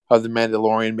of the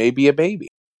Mandalorian may be a baby,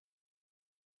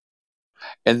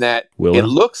 and that it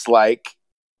looks like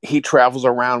he travels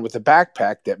around with a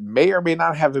backpack that may or may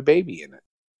not have a baby in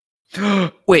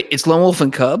it. Wait, it's Lone Wolf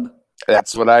and Cub?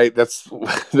 That's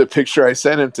the picture I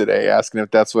sent him today, asking if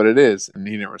that's what it is, and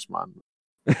he didn't respond.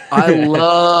 I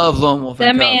love Lone Wolf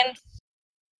and Cub.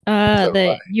 That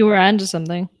means you were onto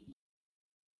something.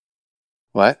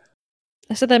 What?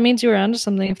 I said that means you were onto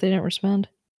something if they didn't respond.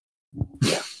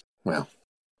 Yeah. Well,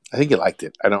 I think he liked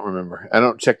it. I don't remember. I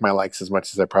don't check my likes as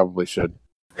much as I probably should.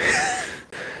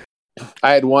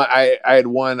 I had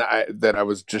one that I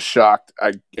was just shocked.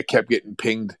 I kept getting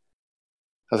pinged.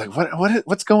 I was like,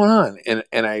 what's going on?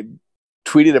 And I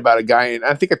tweeted about a guy, and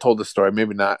I think I told the story,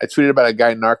 maybe not. I tweeted about a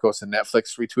guy in Narcos, and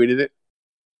Netflix retweeted it.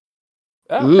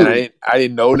 Oh. And I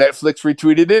didn't know Netflix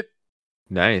retweeted it.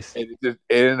 Nice. It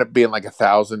ended up being like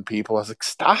 1,000 people. I was like,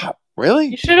 stop. Really?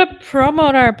 You should have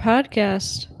promoted our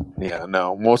podcast. Yeah,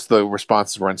 no. Most of the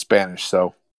responses were in Spanish,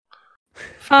 so.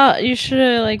 You should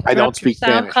have I don't speak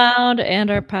Spanish. SoundCloud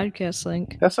and our podcast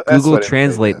link. That's Google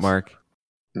Translate, Mark.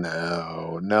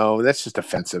 No, that's just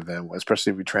offensive then,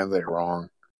 especially if you translate it wrong.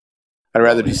 I'd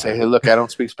rather just say, hey, look, I don't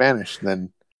speak Spanish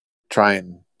than try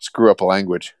and screw up a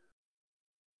language.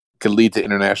 It could lead to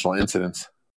international incidents.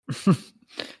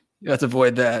 Let's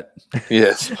avoid that.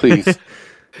 Yes, please.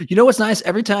 You know what's nice?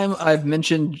 Every time I've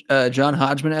mentioned John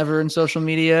Hodgman ever in social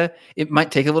media, it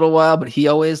might take a little while, but he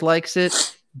always likes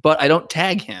it. But I don't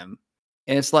tag him.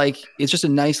 And it's just a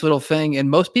nice little thing. And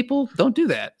most people don't do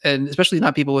that. And especially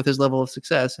not people with his level of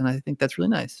success. And I think that's really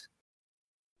nice.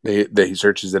 That he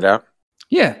searches it out?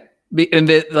 Yeah. And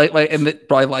that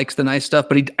probably likes the nice stuff.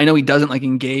 But I know he doesn't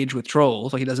engage with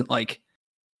trolls. He doesn't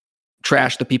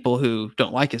trash the people who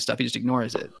don't like his stuff. He just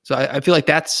ignores it. So I feel like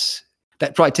that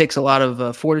probably takes a lot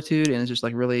of fortitude. And it's just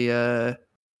really a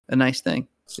nice thing.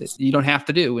 You don't have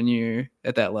to do when you're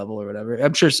at that level or whatever.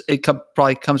 I'm sure it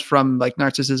probably comes from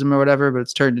narcissism or whatever, but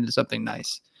it's turned into something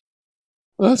nice.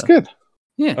 Well, that's good.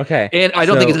 Yeah. Okay. And I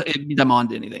don't think it means I'm on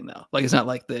to anything though. It's not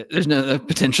like there's no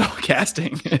potential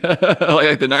casting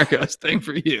like the Narcos thing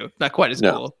for you. Not quite as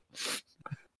cool.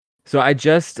 So I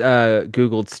just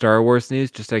Googled Star Wars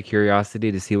news just out of curiosity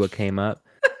to see what came up.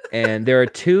 And there are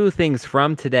two things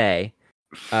from today.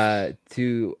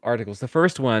 Two articles. The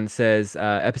first one says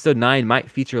episode 9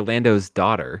 might feature Lando's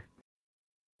daughter.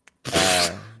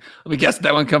 Let me guess,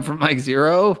 that one come from Mike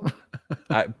Zero?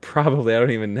 Probably. I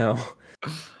don't even know.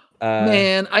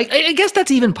 Man, I guess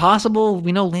that's even possible.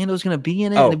 We know Lando's going to be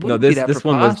in it. Oh, no, this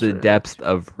one was the depths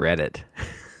of Reddit.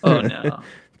 Oh, no.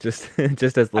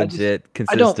 just as legit,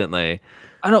 consistently.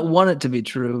 I don't want it to be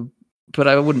true, but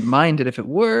I wouldn't mind it if it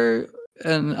were.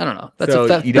 And I don't know.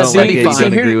 You don't like it, you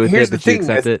don't agree with it, but you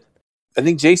accept it? I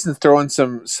think Jason's throwing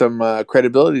some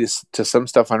credibility to some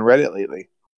stuff on Reddit lately.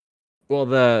 Well,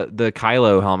 the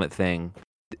Kylo helmet thing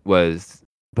was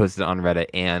posted on Reddit,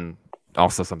 and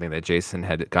also something that Jason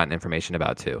had gotten information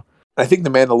about too. I think the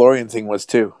Mandalorian thing was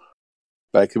too,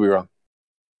 but I could be wrong.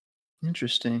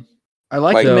 Interesting. I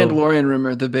like the Mandalorian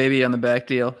rumor, the baby on the back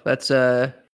deal. That's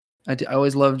I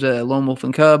always loved Lone Wolf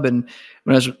and Cub, and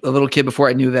when I was a little kid, before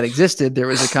I knew that existed, there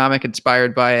was a comic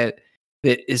inspired by it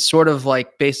that is sort of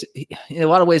in a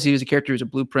lot of ways, he was a character who's a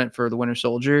blueprint for the Winter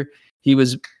Soldier. He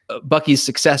was Bucky's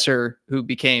successor, who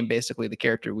became basically the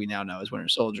character we now know as Winter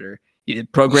Soldier. He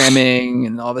did programming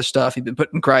and all this stuff. He'd been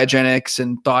put in cryogenics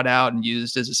and thawed out and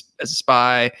used as a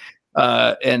spy.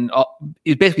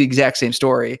 It's basically the exact same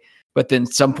story. But then at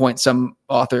some point, some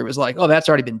author was like, oh, that's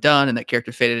already been done. And that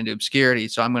character faded into obscurity.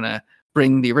 So I'm going to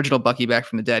bring the original Bucky back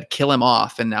from the dead, kill him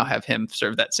off, and now have him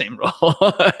serve that same role.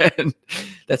 And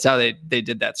that's how they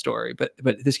did that story. But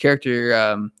this character,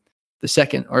 the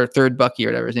second or third Bucky or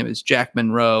whatever, his name is Jack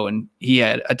Monroe. And he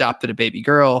had adopted a baby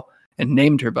girl and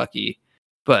named her Bucky.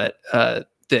 But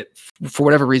that for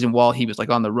whatever reason, while he was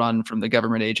on the run from the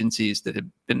government agencies that had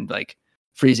been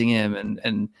freezing him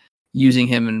and using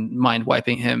him and mind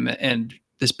wiping him, and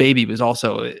this baby was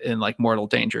also in like mortal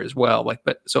danger as well. Like,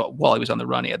 but so while he was on the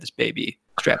run, he had this baby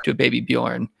strapped to a baby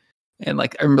Bjorn. And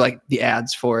like, I remember like the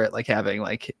ads for it, like having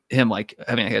like him, like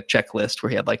having like a checklist where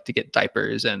he had like to get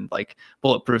diapers and like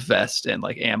bulletproof vest and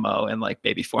like ammo and like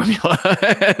baby formula.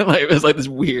 And, like, it was like this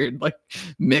weird like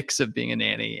mix of being a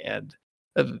nanny and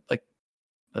like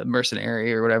a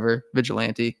mercenary or whatever,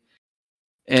 vigilante.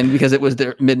 And because it was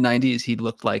the mid 90s, he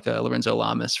looked like Lorenzo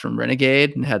Lamas from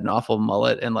Renegade and had an awful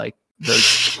mullet and like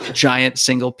those giant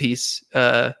single piece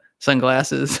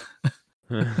sunglasses.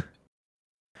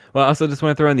 Well, I also just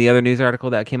want to throw in the other news article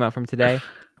that came out from today,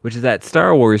 which is that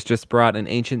Star Wars just brought an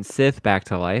ancient Sith back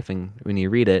to life. And when you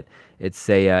read it, it's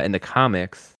in the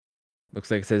comics,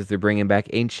 looks like it says they're bringing back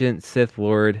ancient Sith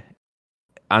Lord.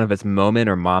 I don't know if it's Momin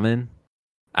or Mammon.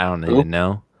 I don't even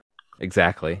know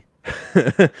exactly.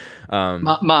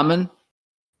 Mammon,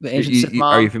 the ancient Sith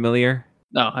mom. Are you familiar?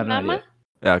 No, I have no idea.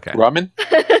 Okay. Ramen?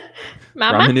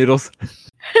 Ramen noodles.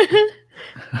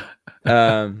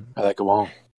 I like them all.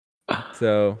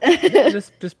 So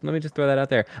just let me just throw that out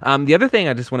there. The other thing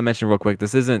I just want to mention real quick,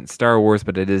 this isn't Star Wars,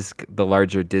 but it is the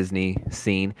larger Disney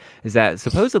scene, is that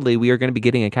supposedly we are going to be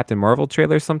getting a Captain Marvel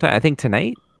trailer sometime, I think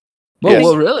tonight. Whoa, yes.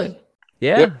 Well, really?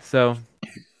 Yeah, yep. So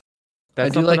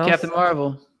that's I do like else. Captain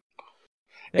Marvel.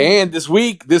 Yeah. And this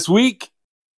week, the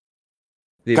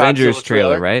Avengers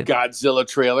trailer, right? Godzilla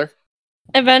trailer.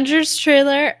 Avengers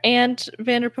trailer and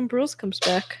Vanderpump Rules comes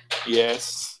back.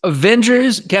 Yes.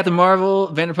 Avengers, Captain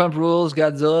Marvel, Vanderpump Rules,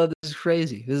 Godzilla. This is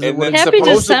crazy. This is Happy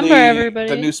December, everybody.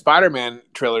 The new Spider-Man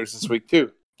trailers this week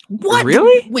too. What?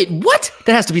 Really? Wait, what?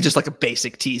 That has to be just like a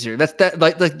basic teaser. That's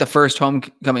like the first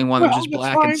Homecoming one, which is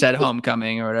black and said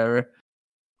Homecoming or whatever.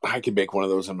 I could make one of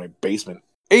those in my basement.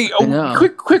 Hey,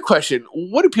 quick question.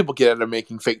 What do people get out of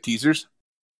making fake teasers?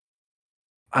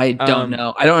 I don't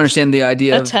know. I don't understand the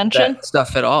idea attention? Of that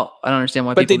stuff at all. I don't understand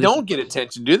why. But they don't get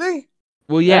attention, do they?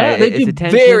 Well, yeah, they do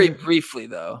attention. Very briefly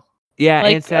though. Yeah,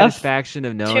 like and satisfaction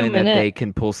of knowing that they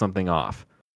can pull something off.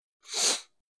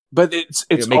 But it's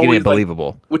making it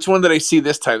believable. Like, which one did I see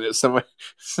this time? That someone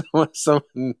put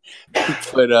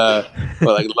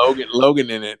Logan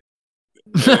in it.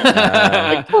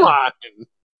 Like, come on.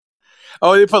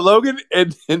 Oh, they put Logan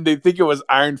and they think it was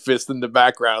Iron Fist in the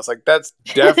background. It's like, that's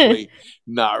definitely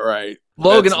not right.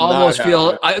 Logan almost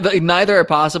feels neither are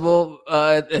possible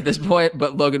at this point,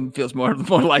 but Logan feels more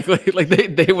likely. Like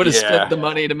they would have split the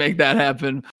money to make that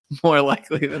happen more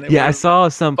likely than they would. Yeah, I saw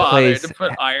some place to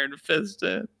put Iron Fist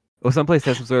in. Well, someplace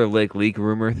has some sort of like leak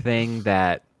rumor thing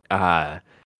that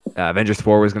Avengers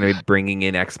 4 was going to be bringing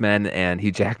in X-Men and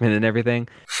Hugh Jackman and everything.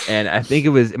 And I think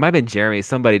it might have been Jeremy.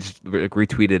 Somebody just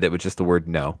retweeted it with just the word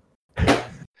no.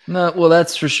 No, well,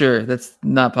 that's for sure. That's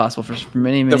not possible for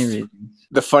many reasons.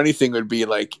 The funny thing would be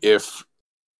like if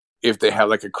they have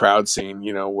like a crowd scene,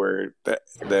 where the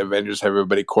Avengers have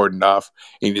everybody cordoned off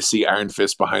and you see Iron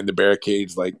Fist behind the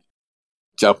barricades, like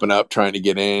jumping up, trying to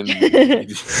get in. You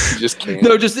just can't.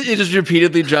 No, just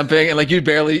repeatedly jumping and like you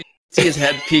barely see his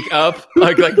head peek up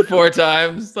like 4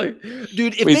 times. Like,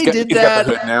 dude, if they did that,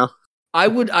 now. I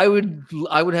would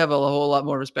have a whole lot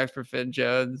more respect for Finn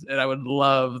Jones, and I would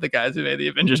love the guys who made the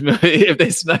Avengers movie if they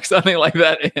snuck something like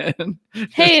that in.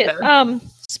 Hey,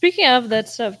 speaking of that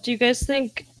stuff, do you guys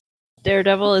think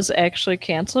Daredevil is actually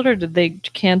canceled, or did they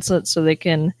cancel it so they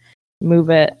can move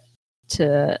it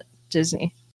to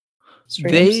Disney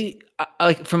streams? They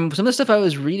like from some of the stuff I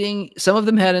was reading, some of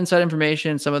them had inside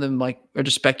information, some of them like are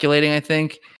just speculating, I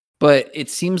think. But it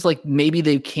seems like maybe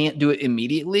they can't do it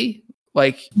immediately.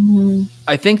 Like,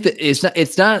 I think that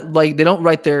it's not like they don't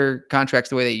write their contracts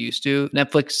the way they used to.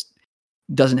 Netflix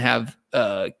doesn't have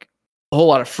a whole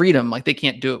lot of freedom. Like, they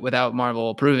can't do it without Marvel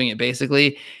approving it,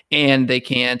 basically, and they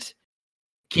can't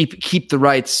keep the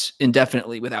rights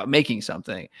indefinitely without making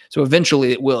something. So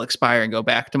eventually it will expire and go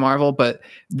back to Marvel. But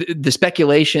the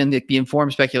speculation, the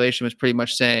informed speculation, was pretty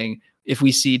much saying if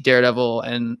we see Daredevil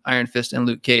and Iron Fist and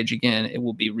Luke Cage again, it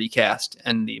will be recast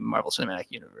in the Marvel Cinematic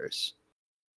Universe.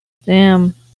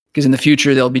 Damn. Because in the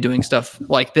future they'll be doing stuff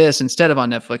like this instead of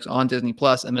on Netflix, on Disney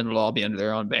Plus, and then it'll all be under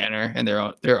their own banner and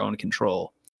their own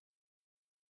control.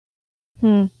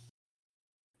 Yeah,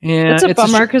 it's a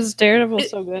bummer because Daredevil's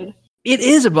so good. It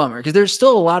is a bummer because there's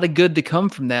still a lot of good to come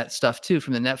from that stuff too,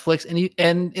 from the Netflix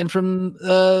and from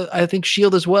I think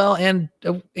Shield as well, and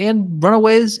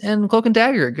Runaways and Cloak and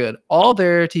Dagger are good. All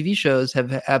their TV shows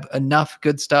have enough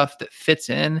good stuff that fits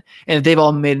in, and they've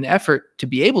all made an effort to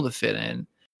be able to fit in.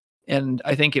 And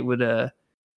I think it would, I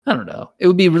don't know, it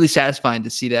would be really satisfying to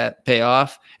see that pay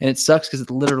off. And it sucks because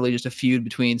it's literally just a feud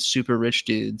between super rich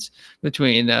dudes,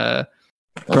 between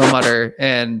Perlmutter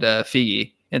and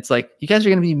Feige. It's like, you guys are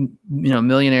going to be,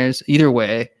 millionaires either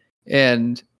way.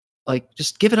 And like,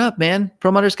 just give it up, man.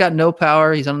 Perlmutter's got no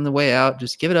power. He's on the way out.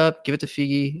 Just give it up, give it to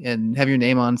Feige, and have your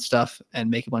name on stuff and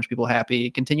make a bunch of people happy.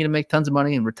 Continue to make tons of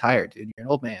money and retire, dude. You're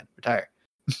an old man. Retire.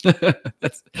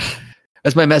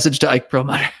 That's my message to Ike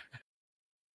Perlmutter.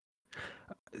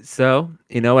 So,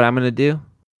 you know what I'm going to do?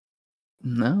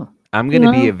 No. I'm going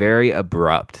to be very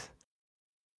abrupt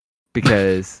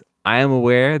because I am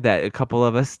aware that a couple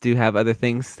of us do have other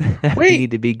things that we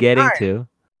need to be getting to.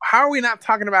 How are we not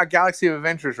talking about Galaxy of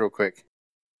Adventures real quick?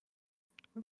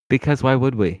 Because why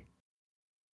would we?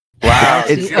 Wow.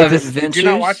 Did you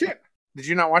not watch it? Did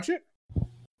you not watch it?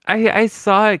 I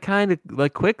saw it kind of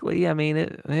like quickly. I mean,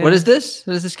 What is this?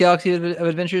 What is this Galaxy of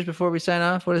Adventures? Before we sign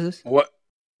off, what is this? What,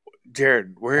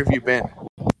 Jared? Where have you been?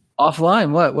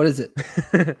 Offline. What is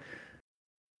it?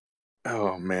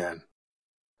 Oh man!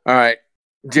 All right,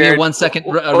 Jared. 1 second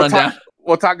rundown.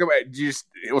 We'll talk about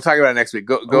it next week.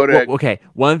 Go to. Okay.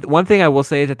 One thing I will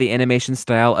say is that the animation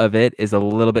style of it is a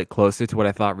little bit closer to what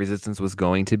I thought Resistance was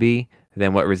going to be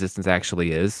than what Resistance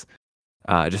actually is,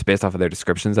 just based off of their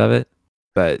descriptions of it.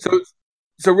 But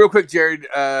so real quick, Jared.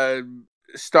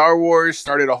 Star Wars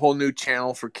started a whole new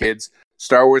channel for kids.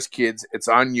 Star Wars Kids. It's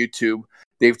on YouTube.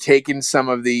 They've taken some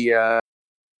of the.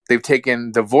 They've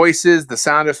taken the voices, the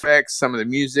sound effects, some of the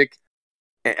music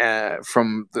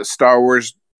from the Star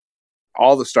Wars,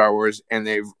 all the Star Wars, and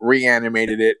they've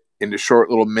reanimated it into short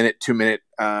little 2-minute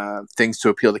things to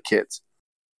appeal to kids.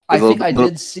 I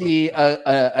did see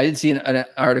an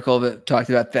article that talked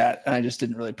about that, and I just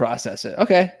didn't really process it.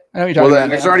 Okay, I know what you're talking about.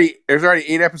 There's already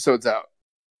 8 episodes out.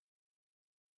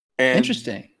 And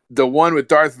interesting. The one with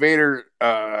Darth Vader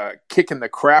kicking the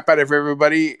crap out of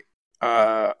everybody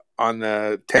on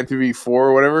the 1034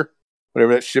 or whatever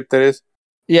that ship that is.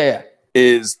 Yeah.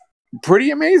 Is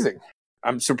pretty amazing.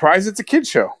 I'm surprised it's a kid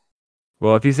show.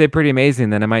 Well, if you say pretty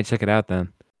amazing, then I might check it out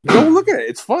then. Go look at it.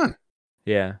 It's fun.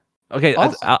 Yeah. Okay,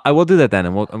 awesome. I will do that then,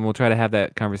 and we'll try to have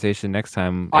that conversation next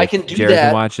time. I can do Jared that.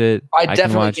 Can watch it. I definitely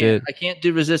can watch it. I can't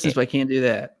do Resistance, but I can do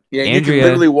that. Yeah, Andrea, you can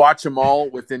literally watch them all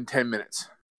within 10 minutes.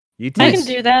 I can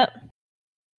do that.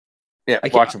 Yeah,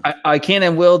 watch them. I can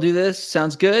and will do this.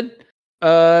 Sounds good.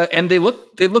 And they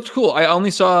looked cool. I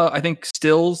only saw, I think,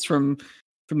 stills from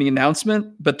the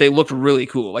announcement, but they looked really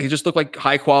cool. Like it just looked like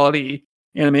high quality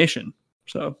animation.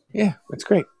 So yeah, it's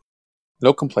great.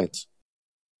 No complaints.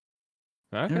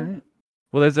 Okay. Right.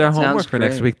 Well, there's our homework for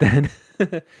next week then.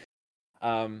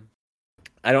 I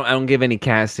don't give any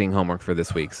casting homework for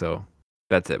this week, so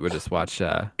that's it. We'll just watch.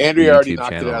 Andrea already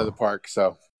knocked it out of the park.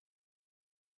 So,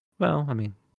 well, I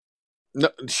mean, no,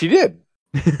 she did.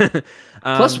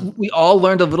 Plus, we all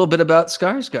learned a little bit about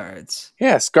Skarsgårds.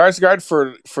 Yeah, Skarsgård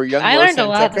for young. I learned a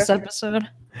lot this episode.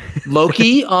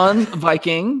 Loki on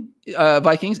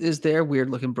Vikings is their weird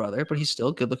looking brother, but he's still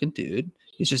a good looking dude.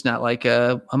 He's just not like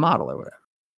a model or whatever.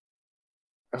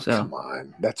 Oh, so, come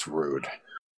on, that's rude.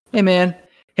 Hey, man.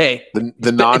 Hey,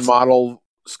 the non-model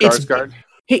Skarsgård.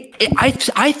 Hey,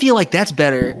 I feel like that's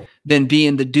better than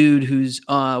being the dude who's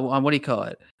on what do you call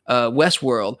it?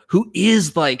 Westworld, who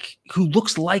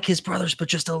looks like his brothers, but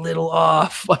just a little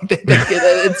off. Like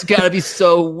it's got to be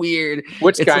so weird.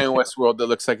 Which guy in Westworld that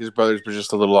looks like his brothers, but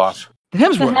just a little off? The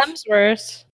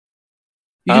Hemsworth.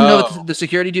 You didn't know that the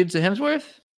security dude's a Hemsworth?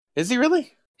 Is he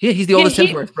really? Yeah, he's the oldest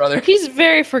Hemsworth brother. He's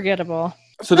very forgettable.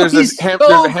 So there's a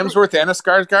Hemsworth and a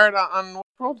Skarsgård on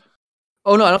Westworld?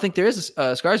 Oh no, I don't think there is a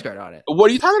Skarsgård on it. What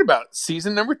are you talking about?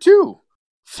 Season number 2.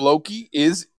 Floki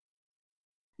is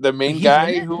the main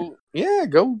guy who,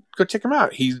 go check him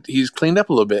out. He's cleaned up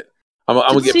a little bit. I'm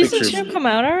gonna get pictures. Did season 2 come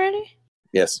out already?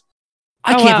 Yes.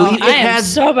 I can't believe it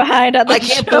has so behind on the I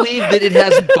can't believe that it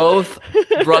has both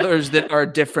brothers that are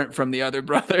different from the other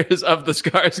brothers of the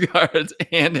Skarsgårds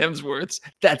and Hemsworths.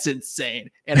 That's insane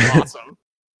and awesome.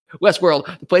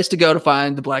 Westworld, the place to go to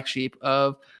find the black sheep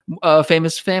of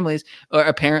famous families. Or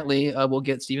apparently, we'll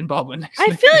get Stephen Baldwin.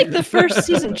 I feel like the first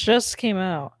season just came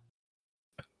out.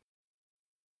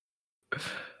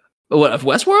 What, of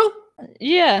Westworld?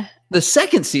 Yeah. The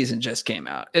second season just came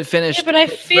out. It finished. Yeah, but I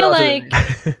feel like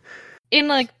in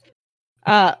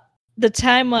the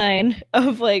timeline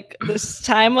of this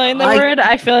timeline that we're in,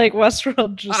 I feel like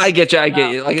Westworld just. I get you.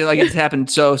 Like it's happened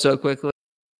so quickly.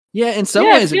 Yeah, in some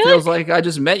ways it feels like I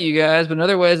just met you guys, but in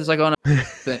other ways it's like, oh no,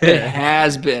 it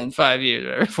has been 5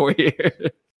 years or 4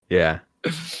 years. Yeah.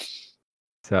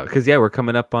 So, because we're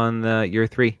coming up on year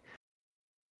 3.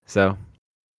 So.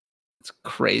 It's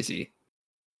crazy.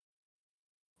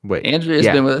 Wait, Andrea's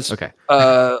been with us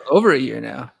over a year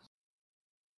now.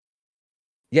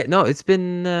 Yeah, no, it's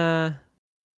been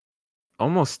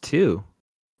almost 2,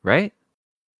 right?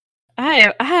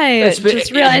 I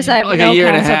just realized I have like no a year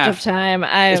and a concept half of time.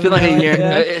 It's been like a year.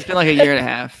 It's been like a year and a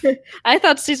half. I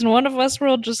thought season 1 of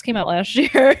Westworld just came out last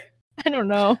year. I don't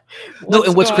know. No,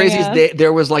 and what's crazy is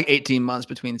there was like 18 months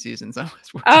between seasons on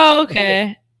Westworld. Oh,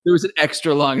 okay. There was an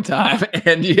extra long time,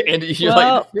 and you're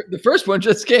like, the first one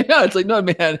just came out. It's like, no,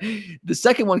 man, the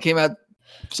second one came out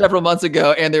several months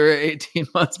ago, and there were 18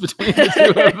 months between the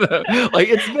two of them. Like,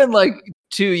 it's been like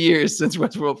 2 years since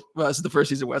Westworld, since the first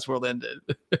season of Westworld ended.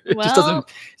 It just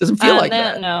doesn't feel like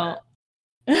that. No.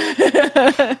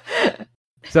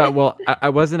 So, well, I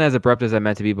wasn't as abrupt as I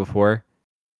meant to be before,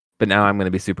 but now I'm going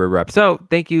to be super abrupt. So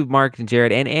thank you, Mark and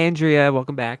Jared and Andrea.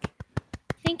 Welcome back.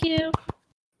 Thank you.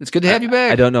 It's good to have you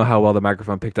back. I don't know how well the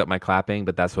microphone picked up my clapping,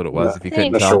 but that's what it was. No, if you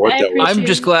couldn't thanks. tell. Sure what that was. I'm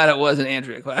just glad it wasn't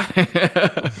Andrea clapping.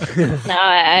 No,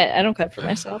 I don't clap for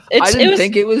myself. I didn't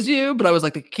think it was you, but I was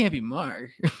like, it can't be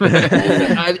Mark.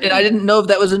 and I didn't know if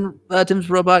that was in Tim's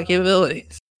robot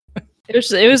capabilities. It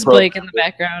was Blake in the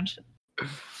background.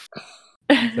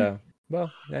 So,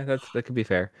 well, yeah, that could be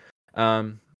fair.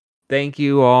 Thank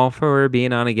you all for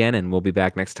being on again, and we'll be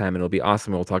back next time, and it'll be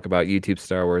awesome. We'll talk about YouTube,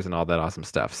 Star Wars, and all that awesome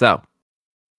stuff. So,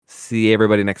 see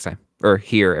everybody next time, or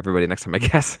hear everybody next time, I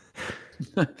guess.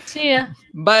 See ya.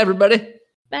 Bye, everybody.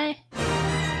 Bye.